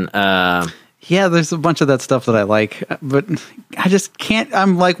Name and. Yeah, there's a bunch of that stuff that I like, but I just can't.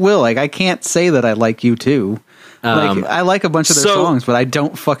 I'm like Will, like I can't say that I like U2. Like I like a bunch of their songs, but I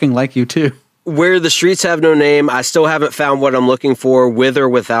don't fucking like U2. Where the Streets Have No Name, I still haven't found what I'm looking for. With or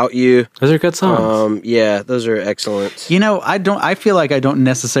Without You. Those are good songs. Yeah, those are excellent. You know, I feel like I don't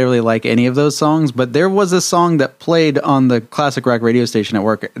necessarily like any of those songs, but there was a song that played on the classic rock radio station at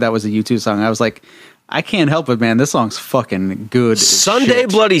work that was a U2 song. I was like, I can't help it, man. This song's fucking good. as Sunday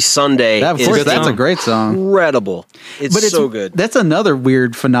shit. Bloody Sunday Of is course, that's a song. great song. incredible. It's so good. That's another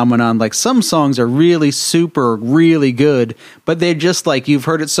weird phenomenon. Like some songs are really really good, but they're just like you've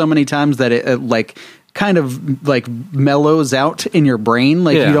heard it so many times that it like kind of like mellows out in your brain.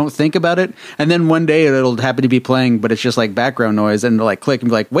 Like Yeah. you don't think about it, and then one day it'll happen to be playing, but it's just like background noise, and it'll like click and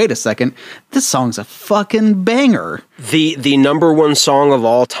be like, wait a second, this song's a fucking banger. The number one song of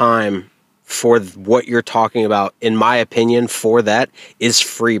all time for what you're talking about, in my opinion, for that is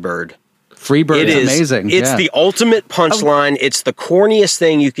Freebird. Freebird is amazing. It's the ultimate punchline. It's the corniest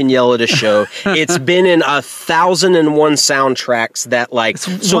thing you can yell at a show. It's been in 1,001 soundtracks that like.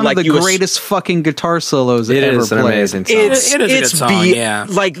 It's one of the greatest fucking guitar solos ever played. It is an amazing song. It is a good song, yeah.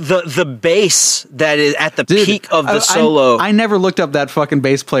 Like the bass that is at the peak of the solo. I never looked up that fucking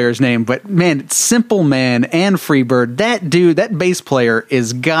bass player's name, but man, Simple Man and Freebird, that dude, that bass player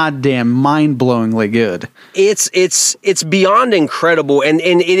is goddamn mind-blowingly good. It's beyond incredible, and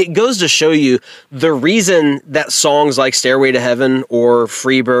it goes to show you the reason that songs like Stairway to Heaven or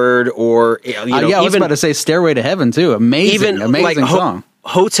Freebird or I was about to say Stairway to Heaven too. Amazing song.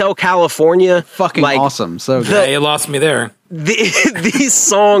 Hotel California, fucking awesome. So good. Yeah, you lost me there. These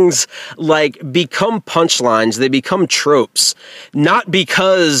songs like become punchlines. They become tropes, not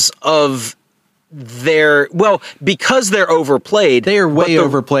because of because they're overplayed. They are way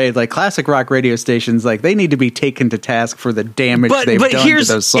overplayed. Like classic rock radio stations, like they need to be taken to task for the damage they've done to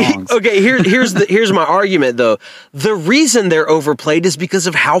those songs. Okay, here's my argument though. The reason they're overplayed is because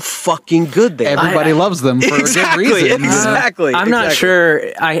of how fucking good they are. Everybody loves them for a good reason. Exactly. I'm not sure.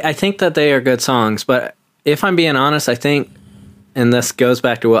 I think that they are good songs, but if I'm being honest, I think, and this goes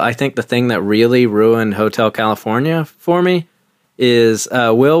back to what I think the thing that really ruined Hotel California for me is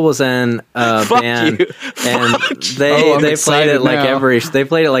Will was in a band and they played it like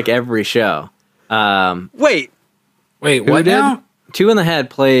every show. Wait, what now? Two in the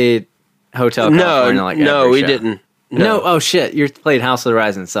Head played Hotel California like every show. No, we didn't. No, oh shit, you played House of the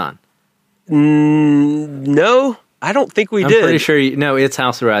Rising Sun. No, I don't think we did. I'm pretty sure it's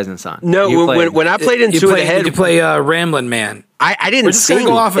House of the Rising Sun. No, when I played in Two in the Head, did you play Ramblin' Man? I didn't sing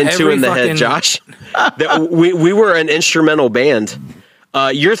in Two in the Head, Josh. we were an instrumental band.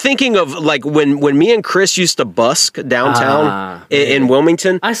 You're thinking of like when me and Chris used to busk downtown in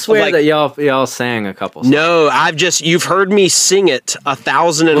Wilmington. I swear that y'all sang a couple songs. No, you've heard me sing it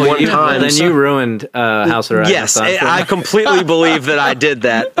 1,001 times. Then you ruined House of the Rising Sun. Yes, I completely believe that I did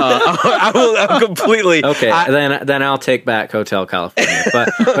that. I completely. Okay, then I'll take back Hotel California.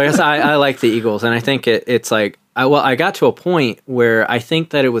 But I like the Eagles, and I think it's like I got to a point where I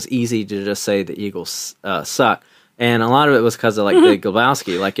think that it was easy to just say the Eagles suck. And a lot of it was because of like Big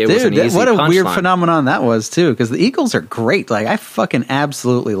Lebowski. Like it was an easy what a punchline. weird phenomenon that was too. Because the Eagles are great. Like I fucking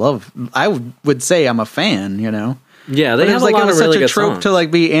absolutely love. I would say I'm a fan. You know. Yeah, they have a lot of really good songs. It was such a trope to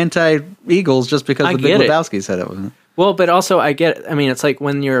like be anti-Eagles just because the Big Lebowski said it wasn't. Well, but also I mean, it's like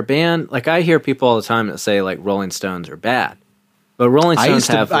when you're a band. Like I hear people all the time that say like Rolling Stones are bad. But Rolling Stones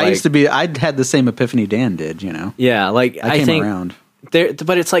I had the same epiphany Dan did, you know. Yeah, like I think around.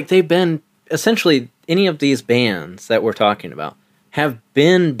 But it's like they've been essentially any of these bands that we're talking about have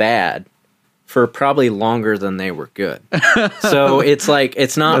been bad for probably longer than they were good. So it's like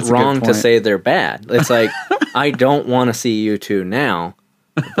it's not wrong to say they're bad. It's like I don't want to see U2 now,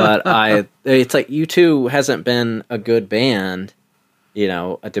 but it's like U2 hasn't been a good band, you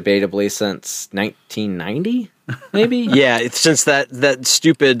know, debatably since 1990. Maybe? Yeah, it's since that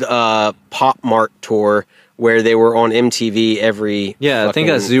stupid Pop Mart tour where they were on MTV every I think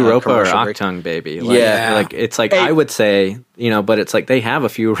that's Zooropa or Octung Baby. Like, like it's like I would say, you know, but it's like they have a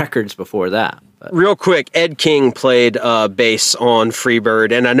few records before that. But. Real quick, Ed King played bass on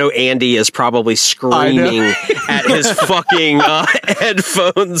Freebird, and I know Andy is probably screaming at his fucking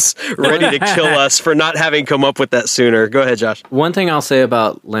headphones, ready to kill us for not having come up with that sooner. Go ahead, Josh. One thing I'll say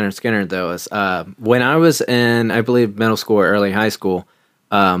about Leonard Skinner, though, is when I was in, I believe, middle school or early high school,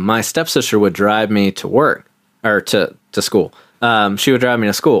 my stepsister would drive me to work, or to school. She would drive me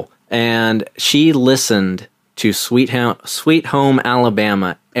to school, and she listened to Sweet Home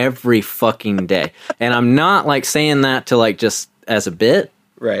Alabama every fucking day. And I'm not like saying that to like just as a bit.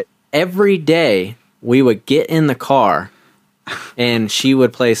 Right. Every day we would get in the car and she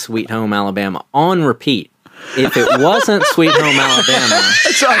would play Sweet Home Alabama on repeat. If it wasn't Sweet Home Alabama.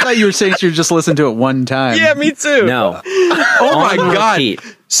 So I thought you were saying you just listened to it one time. Yeah, me too. No. Oh my God. Repeat.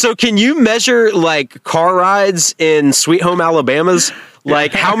 So can you measure like car rides in Sweet Home Alabamas?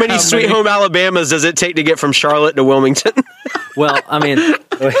 Like, how many Sweet Home Alabamas does it take to get from Charlotte to Wilmington? Well, I mean,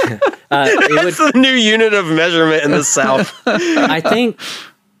 that's the new unit of measurement in the South. I think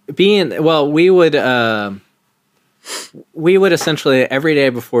we would essentially every day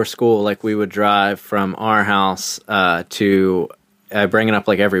before school, like we would drive from our house to bring it up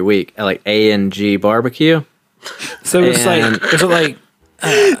like every week, like A&G Barbecue. So it's like.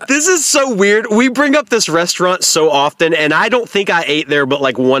 This is so weird. We bring up this restaurant so often, and I don't think I ate there but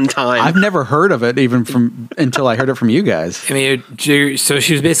like one time. I've never heard of it until I heard it from you guys. I mean, so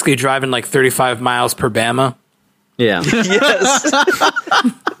she was basically driving like 35 miles per Bama. Yeah. Yes.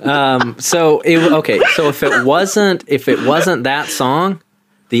 So if it wasn't that song,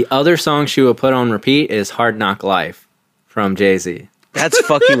 The other song she would put on repeat is Hard Knock Life from Jay-Z. That's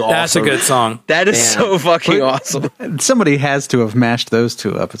fucking awesome. That's a good song. That is so fucking awesome. Somebody has to have mashed those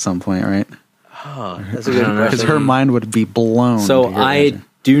two up at some point, right? That's a good know. Because her mind would be blown. So to hear I that.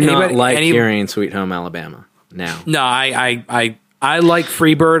 do not Anybody- like any- hearing Sweet Home Alabama now. No, I like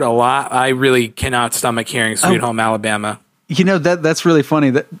Freebird a lot. I really cannot stomach hearing Sweet Home Alabama. You know, that's really funny.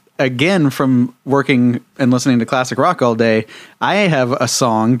 That again, from working and listening to classic rock all day, I have a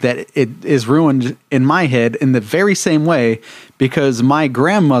song that it is ruined in my head in the very same way because my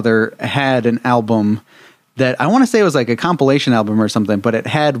grandmother had an album that I want to say it was like a compilation album or something, but it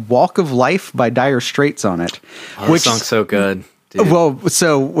had Walk of Life by Dire Straits on it. Oh, that song's so good. Dude. Well,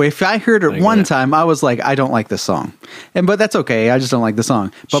 so if I heard it one time, I was like, I don't like this song. But that's okay. I just don't like the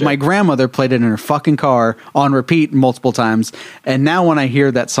song. But my grandmother played it in her fucking car on repeat multiple times. And now when I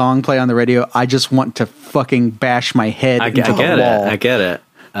hear that song play on the radio, I just want to fucking bash my head into the wall. I get it.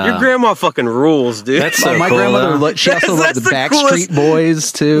 Your grandma fucking rules, dude. That's so My cool, grandmother, though. she also loved the the Backstreet coolest-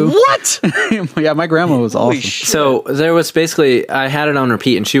 Boys too. What? Yeah, my grandma was Holy awesome. shit. So there was basically, I had it on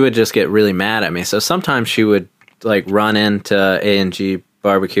repeat and she would just get really mad at me. So sometimes she would like run into A&G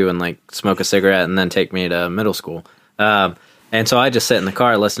barbecue and like smoke a cigarette and then take me to middle school. And so I just sit in the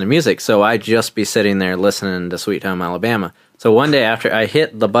car, listen to music. So I'd just be sitting there listening to Sweet Home Alabama. So one day after I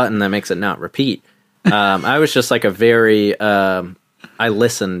hit the button that makes it not repeat, I was just like a very, I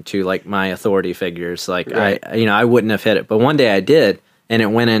listened to like my authority figures. Like I wouldn't have hit it, but one day I did, and it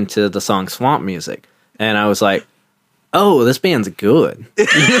went into the song Swamp Music, and I was like, "Oh, this band's good."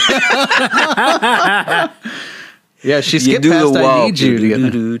 Yeah, she skipped past I Need You to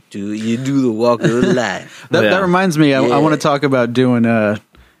get there. You do the walk of life. That reminds me, I want to talk about doing a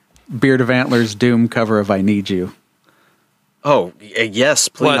Beard of Antlers Doom cover of I Need You. Oh, yes,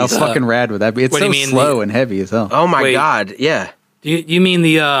 please. How fucking rad would that be? It's what do so you mean, slow and heavy as hell. Oh my Wait. God, yeah. You mean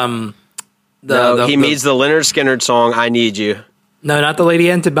the He means the Leonard Skinner song, I Need You. no, not the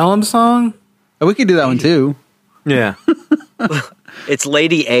Lady Antebellum song? Oh, we could do that one too. Yeah. It's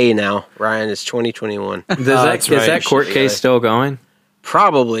Lady A now, Ryan. It's 2021. Is that's right. that court Shit, case yeah. still going?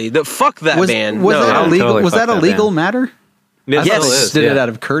 Probably. Fuck that band. Was No, that I a would legal? totally Was fuck that a that legal band. matter? It I still thought they is, did it yeah. out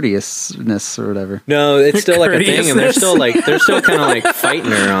of courteousness or whatever. No, it's still like a thing, and they're Courteousness. still kind of like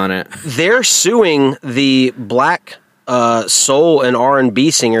fighting her on it. They're suing the black soul and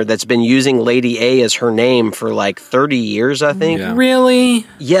R&B singer that's been using Lady A as her name for like 30 years, I think. Yeah. Really?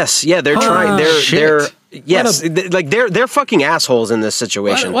 Yes, yeah, they're trying. shit. They're yes, they're fucking assholes in this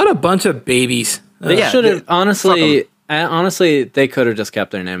situation. What a bunch of babies. They Yeah, should have fuck honestly, they could have just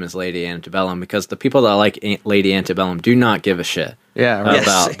kept their name as Lady Antebellum because the people that like Lady Antebellum do not give a shit Yeah, right.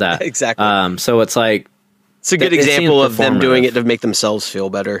 about that. Exactly. So it's like, It's a good it seems example of them doing performative. it to make themselves feel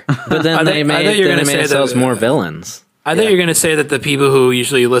better. but then I they thought made you were gonna they say made that- themselves more villains. I thought you were going to say that the people who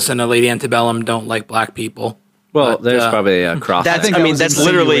usually listen to Lady Antebellum don't like black people. Well, But, there's probably a cross. That's, think I that mean, was that's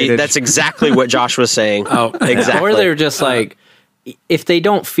insinuated. that's exactly what Josh was saying. Oh, exactly. Or they're just like, if they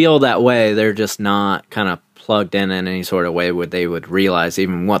don't feel that way, they're just not kind of plugged in any sort of way they would realize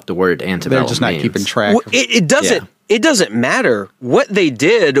even what the word antebellum They're just not means. keeping track. Well, it doesn't. Yeah. It doesn't matter. What they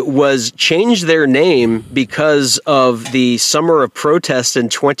did was change their name because of the summer of protest in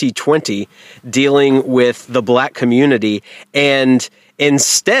 2020 dealing with the black community. And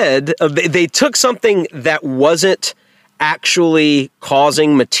instead, they took something that wasn't actually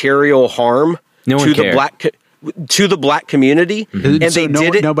causing material harm No one to the cared. black community. And So they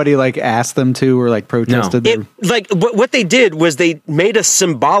did it. Nobody like asked them to or like protested. It, them. like what they did was they made a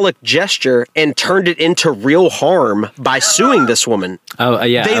symbolic gesture and turned it into real harm by suing this woman. Oh,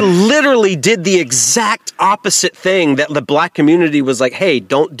 yeah. They literally did the exact opposite thing that the black community was like, "Hey,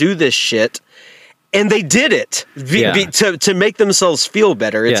 don't do this shit," and they did it to make themselves feel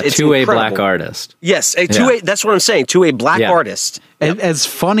better. It's to a incredible. black artist. Yes, Yeah. that's what I'm saying. To a black Yeah. artist. And as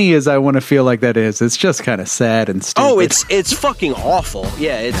funny as I want to feel like that is, it's just kind of sad and stupid. Oh, it's fucking awful.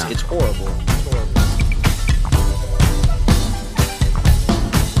 Yeah, it's horrible. It's horrible.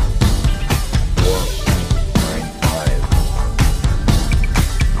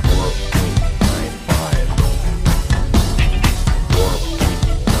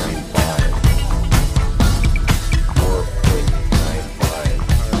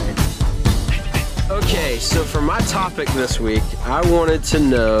 Okay, so for my topic this week, I wanted to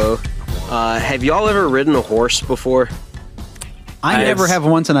know, have y'all ever ridden a horse before? I never have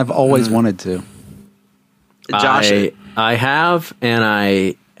once, and I've always wanted to. Josh, I have, and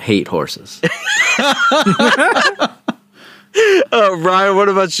I hate horses. Ryan, what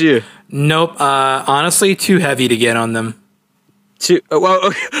about you? Nope. Honestly, too heavy to get on them.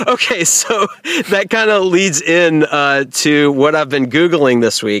 Okay, so that kind of leads in to what I've been Googling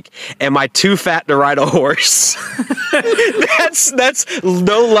this week. Am I too fat to ride a horse? That's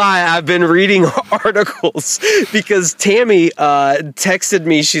no lie. I've been reading articles because Tammy texted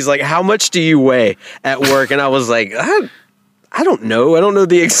me. She's like, "How much do you weigh at work?" And I was like, I don't know. I don't know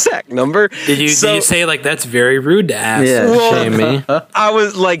the exact number. Did you say like that's very rude to ask? Yeah, shame me. I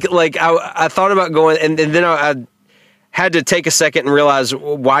was I thought about going, and then I had to take a second and realize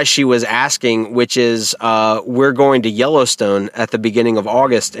why she was asking, which is we're going to Yellowstone at the beginning of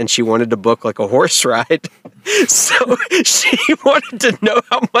August, and she wanted to book like a horse ride. So she wanted to know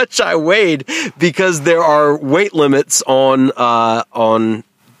how much I weighed because there are weight limits on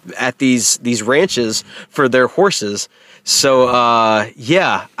at these ranches for their horses. So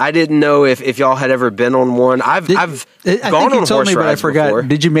yeah, I didn't know if y'all had ever been on one. I've gone on horse rides but I forgot. before.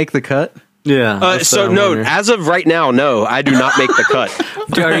 Did you make the cut? Yeah. So no, as of right now, no, I do not make the cut.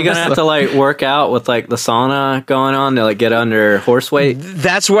 Are you gonna have to like work out with like the sauna going on to like get under horse weight?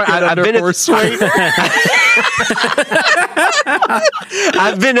 That's what I've been horse weight.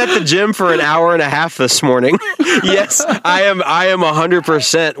 I've been at the gym for an hour and a half this morning. Yes, I am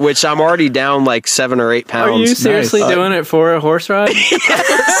 100%, which I'm already down like 7 or 8 pounds. Are you seriously doing it for a horse ride?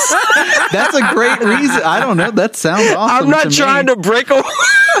 That's a great reason. I don't know. That sounds awesome. I'm not trying to break a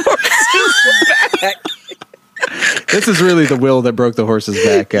horse's back. This is really the will that broke the horse's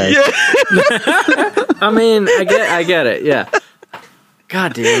back, guys. Yeah. I mean, I get it. Yeah.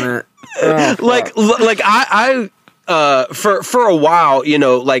 God damn it. I for a while, you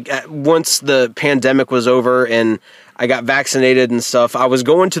know, like once the pandemic was over and I got vaccinated and stuff, I was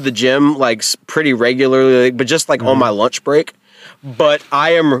going to the gym like pretty regularly, but just like on my lunch break. But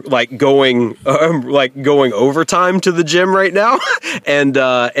I am like going overtime to the gym right now, and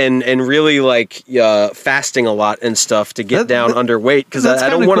really like fasting a lot and stuff to get down underweight because I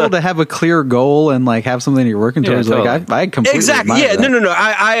don't want to have a clear goal and like have something you're working towards. Totally. Like I completely exactly. Yeah, no.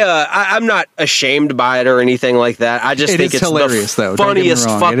 I'm not ashamed by it or anything like that. I just think it's hilarious, the funniest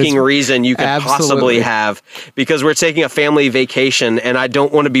fucking reason you could possibly have because we're taking a family vacation and I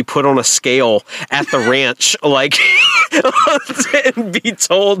don't want to be put on a scale at the ranch like. And be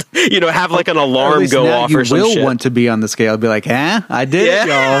told, you know, have like an alarm go off or some shit. You will want to be on the scale. Be like, I did it,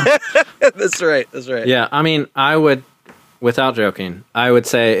 y'all. That's right. Yeah, I mean, I would, without joking, I would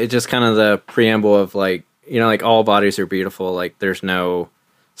say it's just kind of the preamble of like, you know, like all bodies are beautiful. Like there's no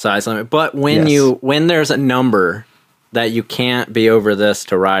size limit. But when there's a number that you can't be over this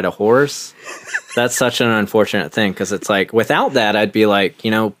to ride a horse, that's such an unfortunate thing. Because it's like, without that, I'd be like,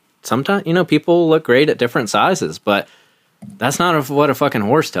 you know, sometimes, you know, people look great at different sizes, but that's not what a fucking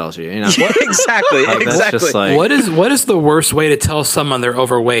horse tells you, you know? Exactly. Like, exactly. Just like, what is the worst way to tell someone they're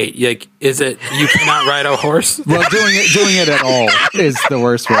overweight? Like, is it you cannot ride a horse? Well, doing it at all is the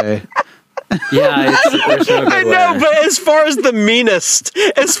worst way. Yeah, there's no good I know, way. but as far as the meanest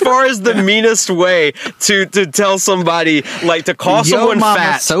way to tell somebody, like to call someone mama's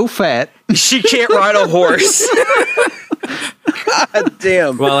fat, so fat, she can't ride a horse. God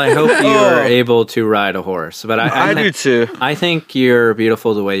damn. Well, I hope you are able to ride a horse, but I do too. I think you're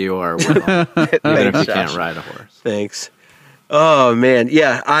beautiful the way you are, Will, even if you can't ride a horse. Thanks. Oh man,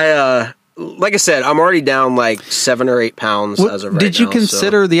 yeah. Like I said, I'm already down like 7 or 8 pounds as of right now. Did you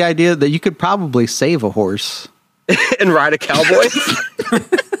consider the idea that you could probably save a horse and ride a cowboy?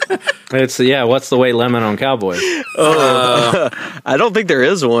 What's the weight limit on cowboys? I don't think there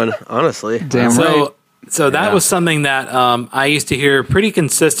is one, honestly. Damn right. So that was something that I used to hear pretty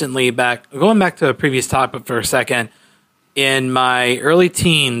consistently going back to a previous topic for a second. In my early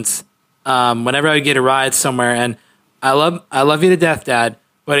teens, whenever I would get a ride somewhere, and I love you to death, Dad,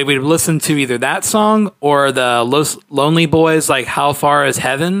 but we'd listen to either that song or the Lonely Boys, like How Far Is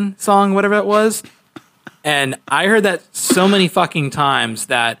Heaven song, whatever it was. And I heard that so many fucking times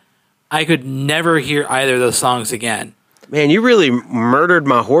that I could never hear either of those songs again. Man, you really murdered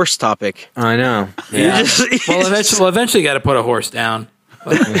my horse topic. I know. Yeah. Eventually, got to put a horse down.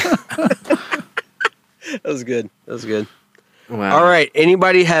 That was good. Wow. All right.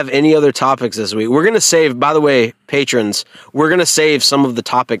 Anybody have any other topics this week? We're going to save, by the way, patrons, we're going to save some of the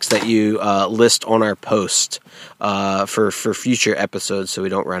topics that you list on our post for future episodes so we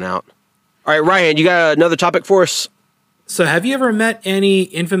don't run out. All right, Ryan, you got another topic for us? So have you ever met any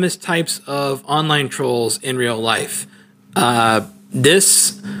infamous types of online trolls in real life?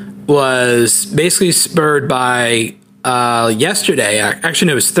 This was basically spurred by yesterday. Actually,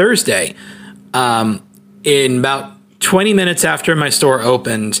 no, it was Thursday. In about 20 minutes after my store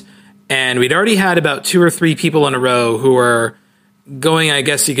opened, and we'd already had about 2 or 3 people in a row who were going, I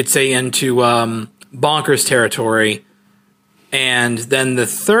guess you could say, into bonkers territory. And then the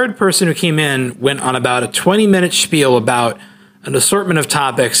third person who came in went on about a 20-minute spiel about an assortment of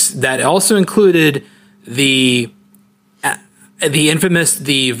topics that also included the infamous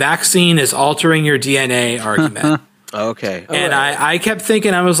 "the vaccine is altering your DNA" argument. Okay. And I kept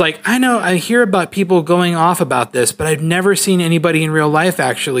thinking, I was like, I hear about people going off about this, but I've never seen anybody in real life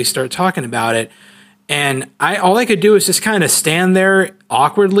actually start talking about it. And all I could do is just kind of stand there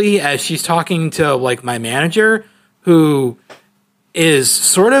awkwardly as she's talking to like my manager, who is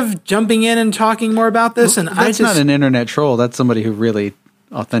sort of jumping in and talking more about this. And that's not an internet troll. That's somebody who really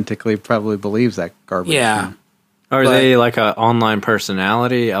authentically probably believes that garbage. Yeah. Are they like an online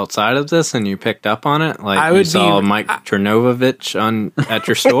personality outside of this, and you picked up on it? Like you saw Mike Chernovich at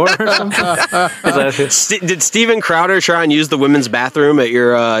your store or something? Did Steven Crowder try and use the women's bathroom at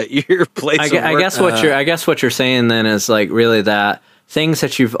your place? I guess what you're saying then is like really that things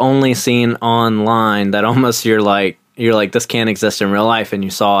that you've only seen online that almost you're like this can't exist in real life, and you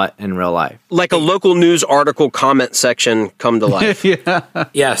saw it in real life, like a local news article comment section come to life. Yeah.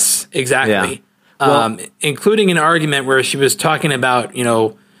 Yes, exactly. Yeah. Well, including an argument where she was talking about,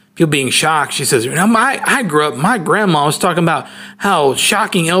 people being shocked. She says, I grew up, my grandma was talking about how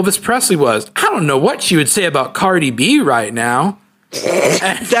shocking Elvis Presley was. I don't know what she would say about Cardi B right now.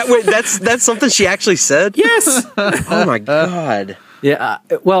 That's something she actually said? Yes. Oh, my God. Yeah.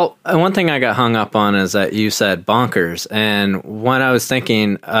 Well, one thing I got hung up on is that you said bonkers. And when I was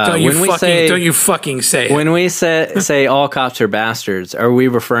thinking, don't you fucking say it. When we say all cops are bastards, are we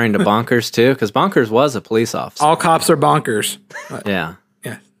referring to bonkers too? Because bonkers was a police officer. All cops are bonkers. Yeah.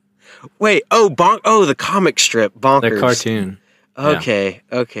 Yeah. Wait. The comic strip Bonkers. The cartoon. Okay.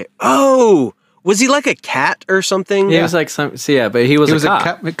 Yeah. Okay. Oh, was he like a cat or something? He was like but he was a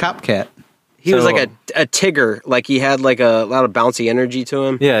cop. A cop cat. He was like a Tigger, like he had like a lot of bouncy energy to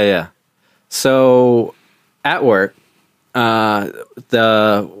him. Yeah, yeah. So at work, someone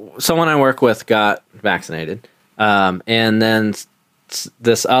I work with got vaccinated, and then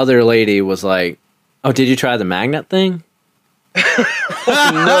this other lady was like, "Oh, did you try the magnet thing?" No,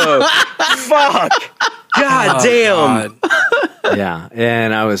 fuck, God damn. God. Yeah,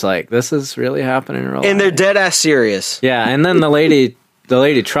 and I was like, "This is really happening in real life." And they're dead ass serious. Yeah, and then the lady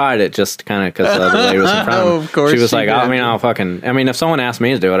tried it just kind of because the other lady was in front of me. Of course she was like, if someone asked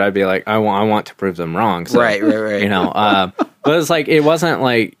me to do it, I'd be like, I want to prove them wrong. So, right. But it's like, it wasn't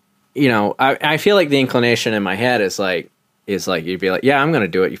like, I feel like the inclination in my head is like you'd be like, yeah, I'm going to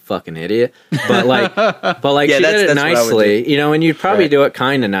do it, you fucking idiot. But yeah, she did it nicely, and you'd probably do it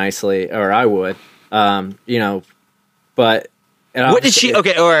kind of nicely, or I would, but. What did she,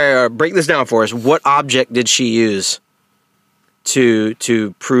 or break this down for us. What object did she use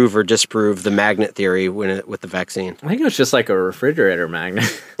to prove or disprove the magnet theory with the vaccine? I think it was just like a refrigerator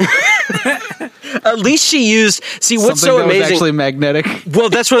magnet. At least she used. See, what's something so amazing? Was actually magnetic. Well,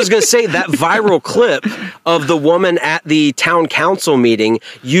 that's what I was going to say. That viral clip of the woman at the town council meeting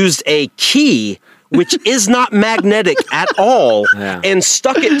used a key, which is not magnetic at all, and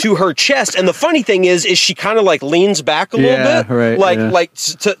stuck it to her chest. And the funny thing is she kind of like leans back a little bit, right,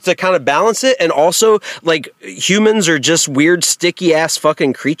 to kind of balance it. And also, like, humans are just weird, sticky ass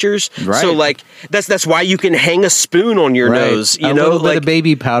fucking creatures. Right. So like that's why you can hang a spoon on your nose. A little bit of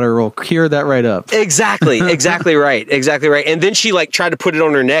baby powder will cure that right up. Exactly right. And then she like tried to put it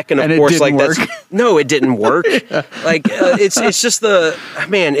on her neck, and of course, like work. No, it didn't work. Like it's just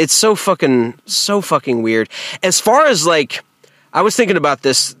it's so fucking weird. As far as like, I was thinking about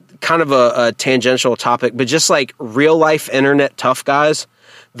this kind of a tangential topic, but just like real life internet tough guys,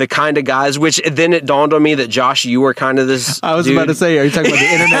 the kind of guys, which then it dawned on me that Josh, you were kind of this. I was about to say, are you talking about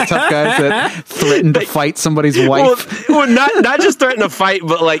the internet tough guys that threaten to fight somebody's wife? Well, not just threaten to fight,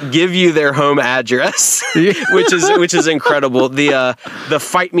 but like give you their home address, which is incredible. The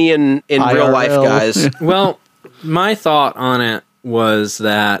fight me in real life guys. Well, my thought on it was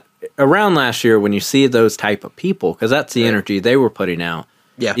that around last year, when you see those type of people, because that's the energy they were putting out,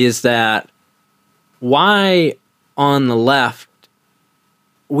 is that why on the left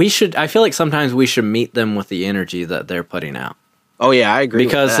I feel like sometimes we should meet them with the energy that they're putting out. Oh yeah, I agree.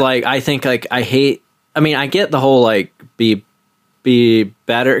 Because with that. like I think like I get the whole like be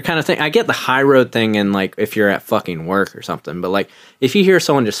better kind of thing. I get the high road thing, and like if you're at fucking work or something, but like if you hear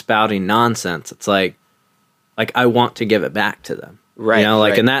someone just spouting nonsense, it's like I want to give it back to them. Right.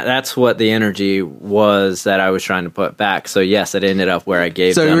 And that's what the energy was that I was trying to put back. So yes, it ended up where I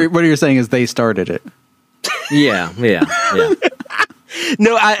gave them. So what you're saying is they started it. Yeah.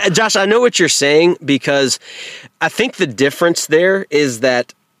 No, Josh, I know what you're saying, because I think the difference there is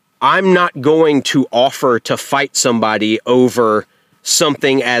that I'm not going to offer to fight somebody over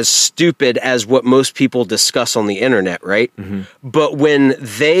something as stupid as what most people discuss on the internet, right? But when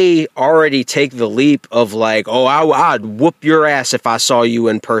they already take the leap of like, oh, I'd whoop your ass if I saw you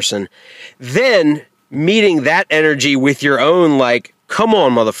in person, then meeting that energy with your own, like, come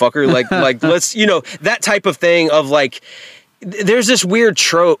on, motherfucker, like let's, that type of thing of like, there's this weird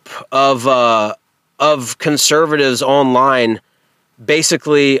trope of conservatives online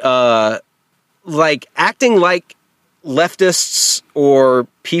basically like acting like leftists or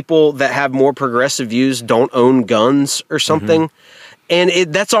people that have more progressive views don't own guns or something. And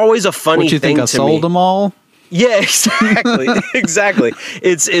that's always a funny What, you thing think I to sold me. them all? Yeah, exactly. Exactly.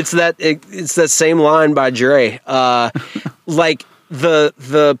 It's that same line by Dre. Like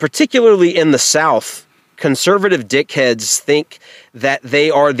the particularly in the South, conservative dickheads think that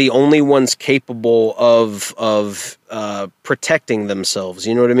they are the only ones capable of protecting themselves.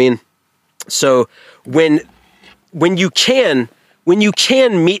 You know what I mean? So when you can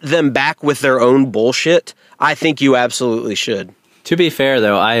meet them back with their own bullshit, I think you absolutely should. To be fair,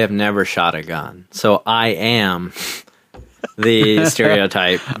 though, I have never shot a gun, so I am the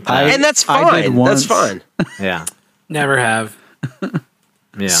stereotype. And that's I did fine. once. That's fine. Yeah. Never have.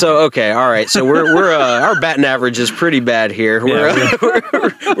 Yeah. So okay, all right. So we're our batting average is pretty bad here.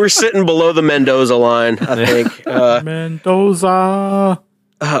 We're sitting below the Mendoza line, I think. Mendoza.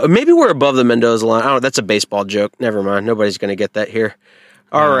 Maybe we're above the Mendoza line. Oh, that's a baseball joke. Never mind. Nobody's going to get that here.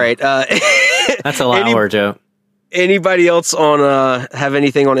 All right. That's a Lauer joke. Anybody else on have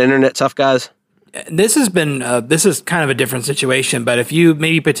anything on internet tough guys? This has been this is kind of a different situation, but if you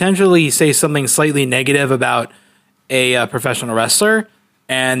maybe potentially say something slightly negative about a professional wrestler,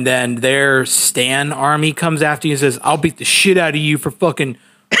 and then their stan army comes after you and says, "I'll beat the shit out of you for fucking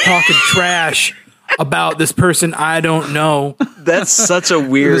talking trash about this person I don't know." That's such a This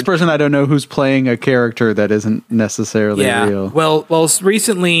weird. person I don't know who's playing a character that isn't necessarily real. Well,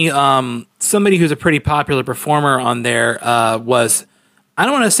 recently, somebody who's a pretty popular performer on there was, I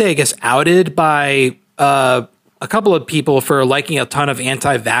don't want to say, I guess, outed by a couple of people for liking a ton of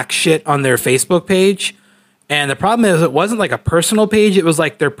anti-vax shit on their Facebook page. And the problem is, it wasn't like a personal page; it was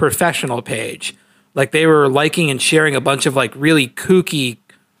like their professional page. Like they were liking and sharing a bunch of like really kooky,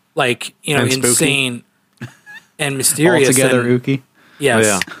 like and insane and mysterious, Altogether and, ooky.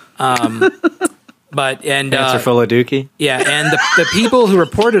 yes. Oh, yeah. But and Pants are full of dookie. yeah, and the people who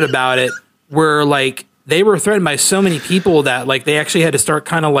reported about it were like, they were threatened by so many people that like they actually had to start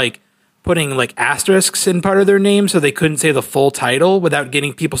kind of like putting like asterisks in part of their name so they couldn't say the full title without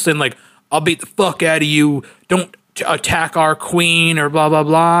getting people saying like, "I'll beat the fuck out of you, don't attack our queen," or blah blah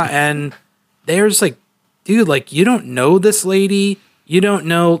blah. And they're just like, dude, like, you don't know this lady. You don't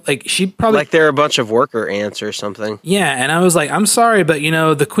know, like, she probably... Like they're a bunch of worker ants or something. Yeah, and I was like, I'm sorry, but,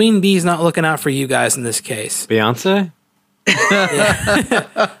 the queen bee's not looking out for you guys in this case. Beyonce?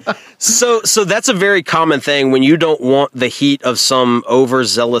 So that's a very common thing when you don't want the heat of some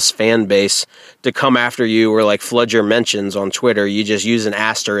overzealous fan base to come after you or like flood your mentions on Twitter. You just use an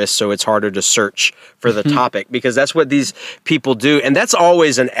asterisk so it's harder to search for the topic, because that's what these people do. And that's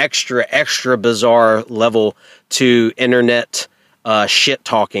always an extra bizarre level to internet shit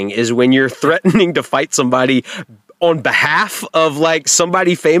talking, is when you're threatening to fight somebody on behalf of like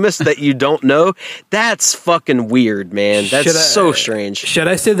somebody famous that you don't know. That's fucking weird, man. That's so strange. Should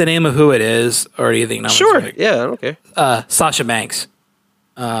I say the name of who it is, or do you think? Sure. Right? Yeah, I don't care. Sasha Banks.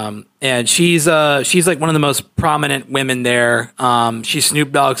 And she's like one of the most prominent women there. She's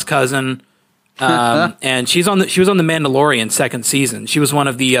Snoop Dogg's cousin. And she was on the Mandalorian second season. She was one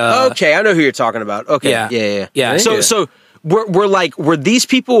of the okay, I know who you're talking about. Okay. Yeah. So were these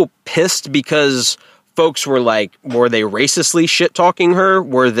people pissed because folks were like, were they racistly shit talking her?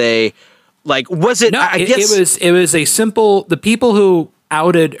 Were they like, was it? No, I guess it was a simple. The people who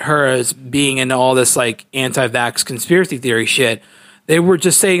outed her as being into all this like anti-vax conspiracy theory shit, they were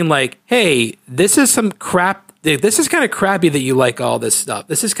just saying like, "Hey, this is some crap. This is kind of crappy that you like all this stuff.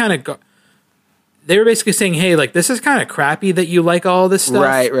 This is kind of." They were basically saying, "Hey, like, this is kind of crappy that you like all this stuff."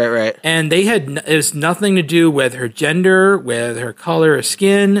 Right. And it was nothing to do with her gender, with her color of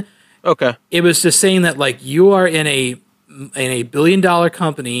skin. Okay. It was just saying that like, you are in a $1 billion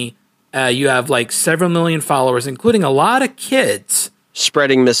company. You have like several million followers, including a lot of kids.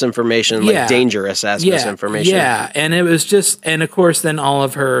 Spreading misinformation, like dangerous ass misinformation. Yeah, and it was just, and of course, then all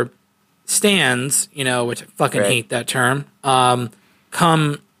of her stans, which I fucking hate that term,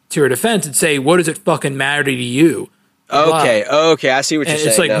 come to her defense and say, "What does it fucking matter to you?" Okay, I see what you're saying.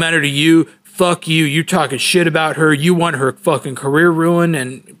 It's like, now. matter to you. Fuck you. You're talking shit about her. You want her fucking career ruined,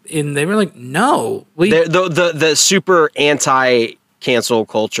 and they were like, "No." The super anti-cancel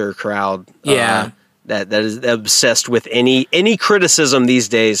culture crowd. Yeah. that is obsessed with any criticism these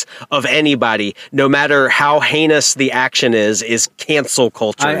days of anybody, no matter how heinous the action is cancel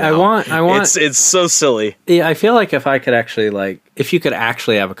culture. I want. It's so silly. Yeah, I feel like if I could actually if you could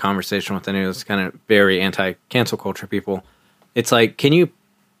actually have a conversation with any of those kind of very anti-cancel culture people, it's like, can you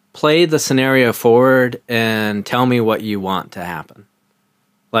play the scenario forward and tell me what you want to happen?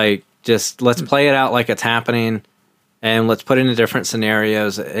 Like, just let's play it out like it's happening. And let's put it into different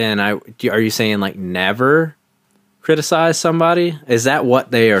scenarios. And are you saying never criticize somebody? Is that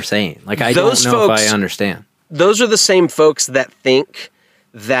what they are saying? Like, I don't know if I understand. Those are the same folks that think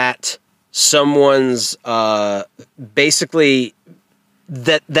that someone's basically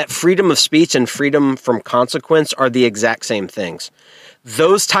that freedom of speech and freedom from consequence are the exact same things.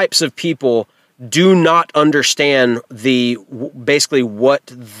 Those types of people do not understand basically what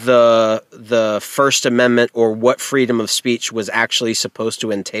the First Amendment or what freedom of speech was actually supposed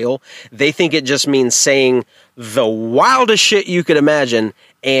to entail. They think it just means saying the wildest shit you could imagine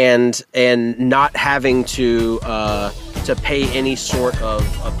and not having to pay any sort of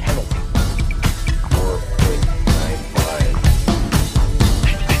a penalty.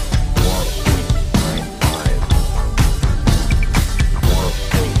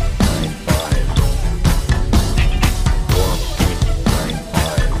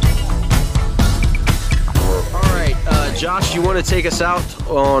 Josh, you want to take us out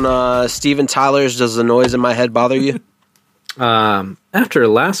on Steven Tyler's Does the Noise in My Head Bother You? After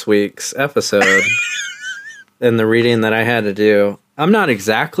last week's episode and the reading that I had to do, I'm not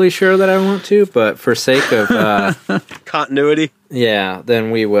exactly sure that I want to, but for sake of continuity, yeah, then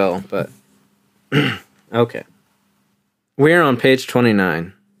we will. But okay. We're on page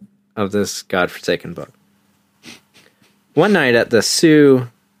 29 of this godforsaken book. One night at the Sue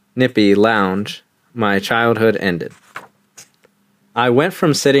Nippy Lounge, my childhood ended. I went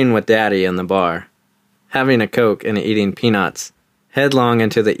from sitting with Daddy in the bar, having a Coke and eating peanuts, headlong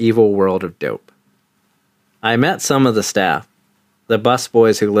into the evil world of dope. I met some of the staff, the bus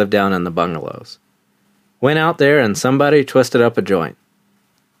boys who lived down in the bungalows. Went out there and somebody twisted up a joint.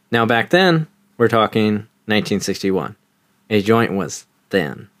 Now back then, we're talking 1961. A joint was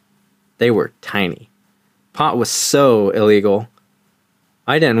thin. They were tiny. Pot was so illegal,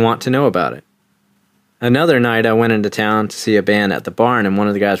 I didn't want to know about it. Another night, I went into town to see a band at the barn, and one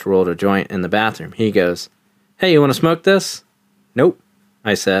of the guys rolled a joint in the bathroom. He goes, "Hey, you want to smoke this?" "Nope,"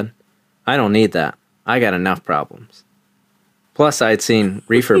 I said. "I don't need that. I got enough problems." Plus, I'd seen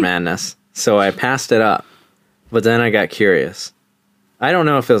Reefer Madness, so I passed it up. But then I got curious. I don't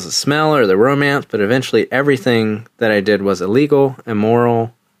know if it was the smell or the romance, but eventually everything that I did was illegal,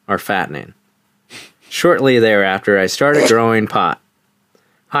 immoral, or fattening. Shortly thereafter, I started growing pot.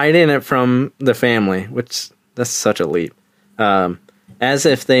 Hiding it from the family, which, that's such a leap, as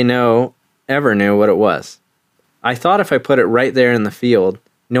if they ever knew what it was. I thought if I put it right there in the field,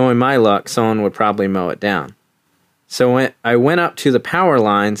 knowing my luck, someone would probably mow it down. So I went up to the power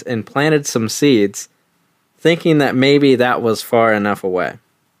lines and planted some seeds, thinking that maybe that was far enough away.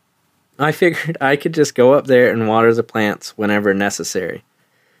 I figured I could just go up there and water the plants whenever necessary.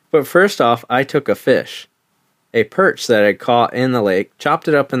 But first off, I took a fish. A perch that I'd caught in the lake, chopped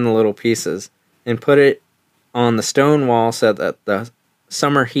it up into little pieces, and put it on the stone wall so that the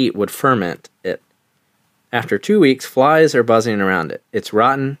summer heat would ferment it. After 2 weeks, flies are buzzing around it. It's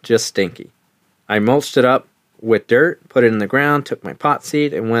rotten, just stinky. I mulched it up with dirt, put it in the ground, took my pot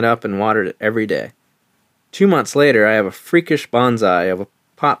seed, and went up and watered it every day. 2 months later, I have a freakish bonsai of a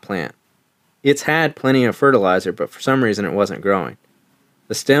pot plant. It's had plenty of fertilizer, but for some reason it wasn't growing.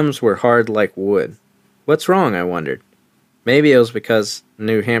 The stems were hard like wood. What's wrong, I wondered. Maybe it was because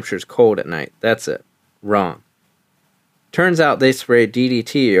New Hampshire's cold at night. That's it. Wrong. Turns out they sprayed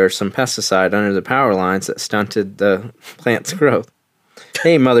DDT or some pesticide under the power lines that stunted the plant's growth.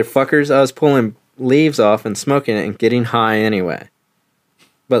 Hey, motherfuckers, I was pulling leaves off and smoking it and getting high anyway.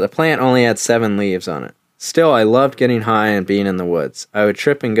 But the plant only had 7 leaves on it. Still, I loved getting high and being in the woods. I would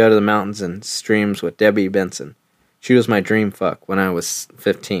trip and go to the mountains and streams with Debbie Benson. She was my dream fuck when I was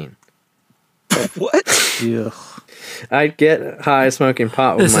 15. What? Yeah. I'd get high smoking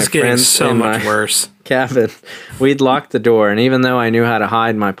pot with my friends so in much my worse. cabin. We'd lock the door, and even though I knew how to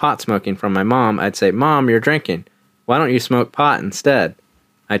hide my pot smoking from my mom, I'd say, "Mom, you're drinking. Why don't you smoke pot instead?"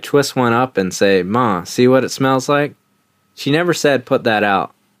 I'd twist one up and say, "Ma, see what it smells like?" She never said put that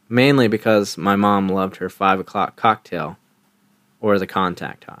out, mainly because my mom loved her 5 o'clock cocktail or the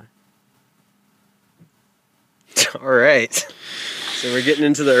contact high. All right. So we're getting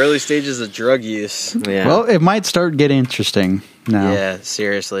into the early stages of drug use. Yeah. Well, it might start getting interesting now. Yeah,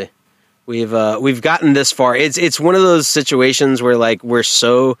 seriously. We've gotten this far. It's one of those situations where we're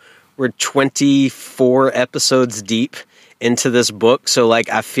so we're 24 episodes deep into this book. So like,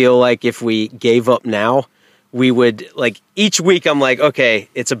 I feel like if we gave up now, we would like each week. I'm like, okay,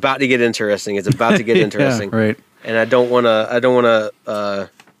 it's about to get interesting. It's about to get interesting. Yeah, right. And I don't want to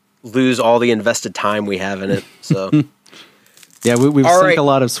lose all the invested time we have in it. So yeah, we've sunk right. a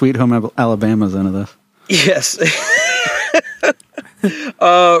lot of Sweet Home Alabamas into this. Yes.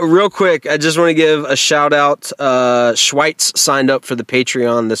 Real quick, I just want to give a shout out. Schweitz signed up for the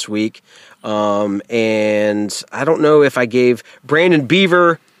Patreon this week. And I don't know if I gave Brandon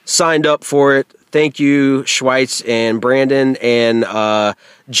Beaver signed up for it. Thank you, Schweitz and Brandon, and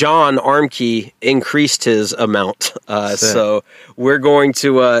John Armkey increased his amount. So we're going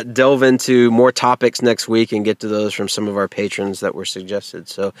to delve into more topics next week and get to those from some of our patrons that were suggested.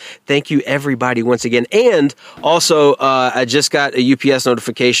 So thank you, everybody, once again. And also, I just got a UPS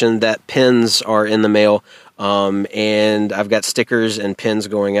notification that pins are in the mail. And I've got stickers and pins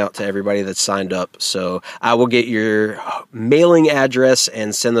going out to everybody that's signed up. So I will get your mailing address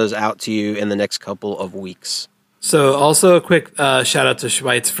and send those out to you in the next couple of weeks. So also a quick shout out to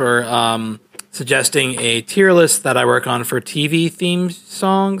Schweitz for suggesting a tier list that I work on for TV theme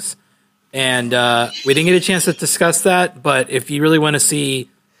songs. And we didn't get a chance to discuss that, but if you really want to see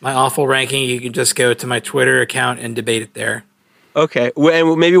my awful ranking, you can just go to my Twitter account and debate it there. Okay.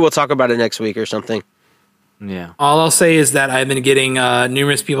 And maybe we'll talk about it next week or something. Yeah. All I'll say is that I've been getting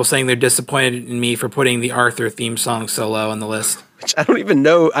numerous people saying they're disappointed in me for putting the Arthur theme song so low on the list. Which I don't even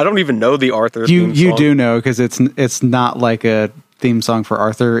know. I don't even know the Arthur theme song. You do know, because it's not like a theme song for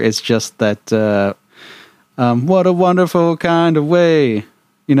Arthur. It's just that what a wonderful kind of way.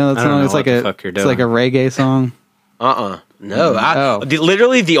 You know that song? It's like a reggae song. No.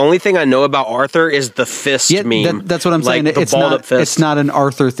 Literally the only thing I know about Arthur is the fist meme. That's what I'm saying. Like it's not an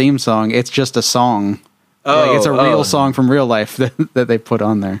Arthur theme song. It's just a song. It's a real song from real life that they put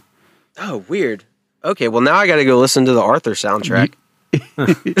on there. Oh, weird. Okay, well now I got to go listen to the Arthur soundtrack.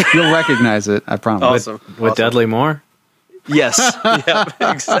 You'll recognize it, I promise. Awesome. With Dudley Moore? Yes. Yep,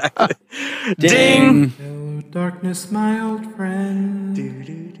 exactly. Ding. Hello, darkness, my old friend.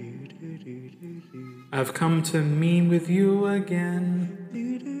 I've come to meet with you again.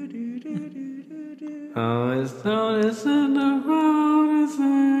 Oh, it's notice in the road is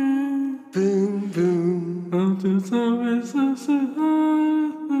Boom, boom.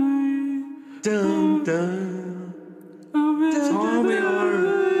 Dun, dun. All we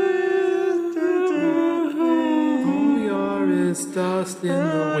are is dust in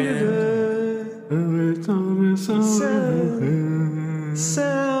the wind.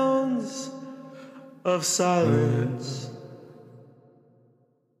 Sounds of silence.